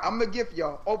 All right. I'm gonna give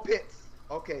y'all. Oh, Pitts.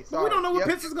 Okay. But Sorry. we don't know what Yep.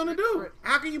 Pitts is going to do.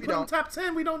 How can you We put him don't. top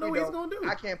 10? We don't know We what he's don't. going to do.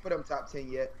 I can't put him top 10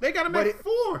 yet. They got him But at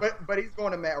 4. But he's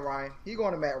going to Matt Ryan. He's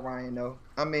going to Matt Ryan though.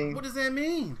 I mean, What does that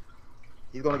mean?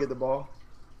 he's going to get the ball.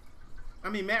 I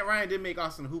mean, Matt Ryan did make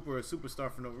Austin Hooper a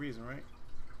superstar for no reason, right?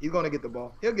 He's going to get the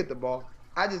ball. He'll get the ball.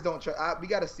 I just don't trust. We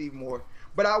got to see more.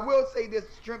 But I will say this,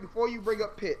 Trent, before you bring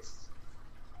up Pitts,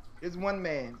 there's one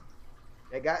man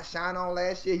that got shine on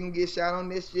last year. He can get shine on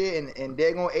this year, and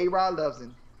they're going A-Rod loves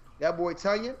him. That boy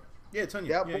Tunyon, Yeah, Tanya.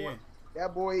 that Yeah, boy, yeah.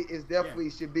 that boy is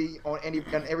definitely should be on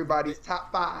everybody's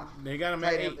top 5. They got him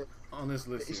at Tight 8 end list. on this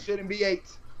list. It Here. shouldn't be 8.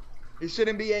 It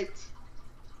shouldn't be 8.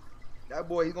 That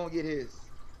boy, he's gonna get his.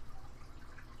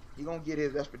 He gonna get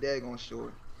his. That's for daggone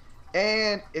sure.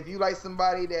 And if you like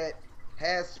somebody that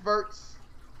has spurts,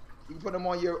 you can put him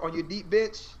on your deep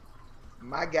bench.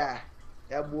 My guy,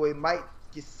 that boy Mike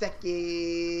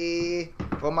Gesicki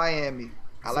for Miami.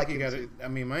 I like him got too. I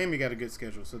mean, Miami got a good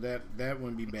schedule, so that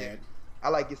wouldn't be bad. I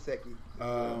like Gesicki.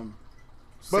 But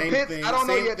But Pitts, I don't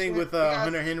know same yet, thing Trent. with We gotta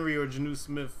Hunter Henry or Janu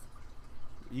Smith.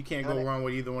 You can't go Hunter- wrong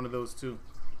with either one of those two.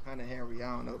 Hunter Henry,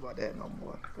 I don't know about that no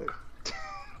more. But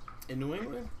In New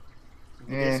England,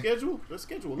 Yeah. their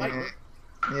schedule light. yeah, Right?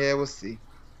 yeah, we'll see.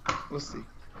 We'll see.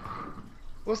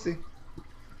 We'll see.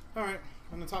 All right,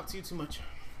 I'm gonna talk to you too much.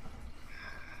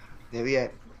 There we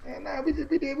at. And now we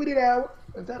did our.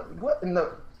 Is that what in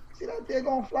the? See that they're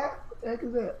gonna fly? What the heck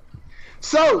is that?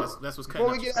 So That's what's cutting before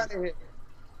we out get your out of here,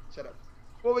 shut up.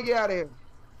 Before we get out of here,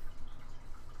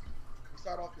 we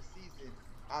start off the season.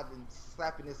 I've been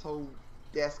slapping this whole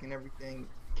desk and everything.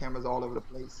 Cameras all over the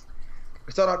place.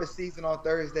 We start off the season on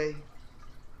Thursday.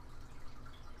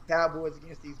 Cowboys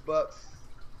against these Bucks.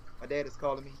 My dad is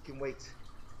calling me. He can wait.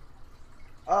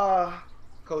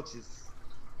 Coaches.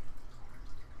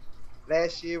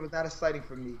 Last year was not exciting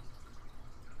for me.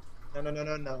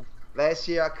 No. Last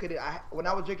year when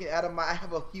I was drinking out of I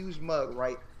have a huge mug,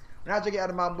 right? When I was drinking out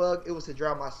of my mug, it was to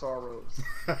drown my sorrows.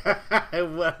 It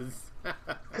was.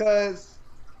 Cause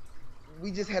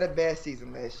we just had a bad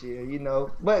season last year, you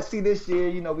know. But see, this year,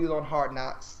 you know, we was on Hard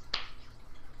Knocks.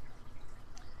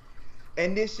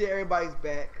 And this year, everybody's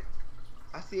back.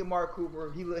 I see Amari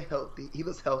Cooper. He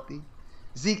looks healthy.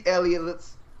 Zeke Elliott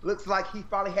looks like he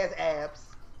finally has abs.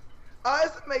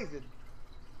 It's amazing.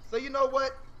 So you know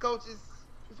what, coaches?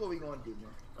 This is what we gonna do,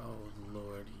 man. Oh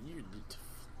Lord, you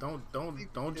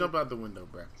don't jump out the window,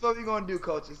 bro. This is what we gonna do,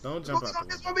 coaches. Don't jump out the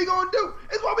This is window. what we gonna do.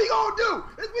 It's what we gonna do.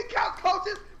 This we count,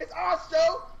 coaches. It's our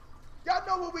show. Y'all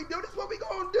know what we do. This is what we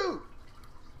gonna do.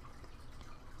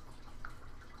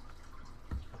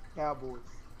 Cowboys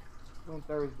win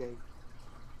Thursday.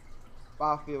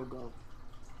 5 field goal.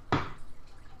 5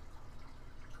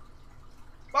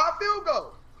 field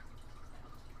goal.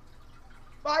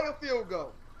 Fire field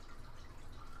goal.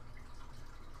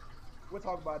 We'll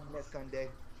talk about it next Sunday.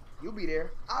 You'll be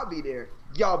there. I'll be there.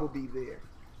 Y'all will be there.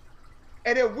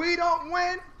 And if we don't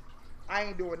win, I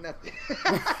ain't doing nothing.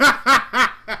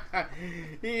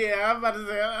 Yeah, I'm about to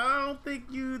say, I don't think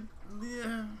you.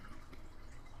 Yeah.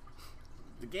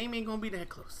 The game ain't gonna be that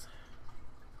close.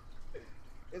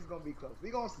 It's gonna be close. We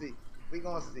gonna see. We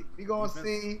gonna Defense.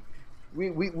 see.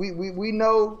 We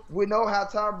know how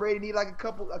Tom Brady need like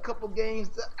a couple games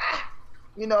to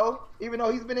You know, even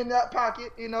though he's been in that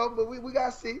pocket, you know, but we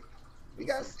gotta see. We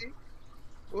gotta see.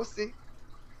 We'll see.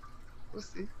 We'll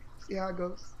see. See how it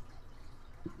goes.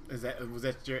 Was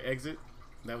that your exit?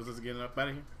 That was us getting up out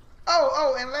of here?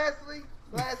 Oh, and lastly,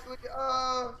 yeah,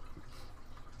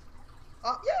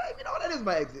 you know, that is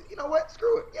my exit. You know what?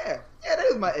 Screw it. Yeah, that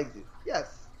is my exit.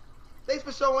 Yes. Thanks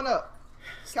for showing up.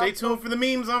 Stay tuned for the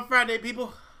memes on Friday,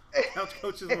 people. Couch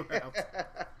Coaches will out.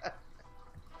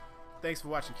 Thanks for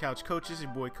watching Couch Coaches.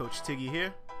 Your boy Coach Tiggy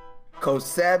here. Coach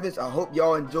Savage, I hope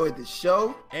y'all enjoyed the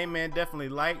show. Hey man, definitely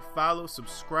like, follow,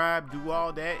 subscribe, do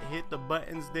all that. Hit the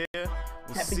buttons there.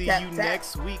 We'll see you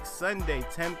next week, Sunday,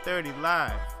 10:30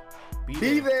 live.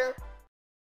 Be there.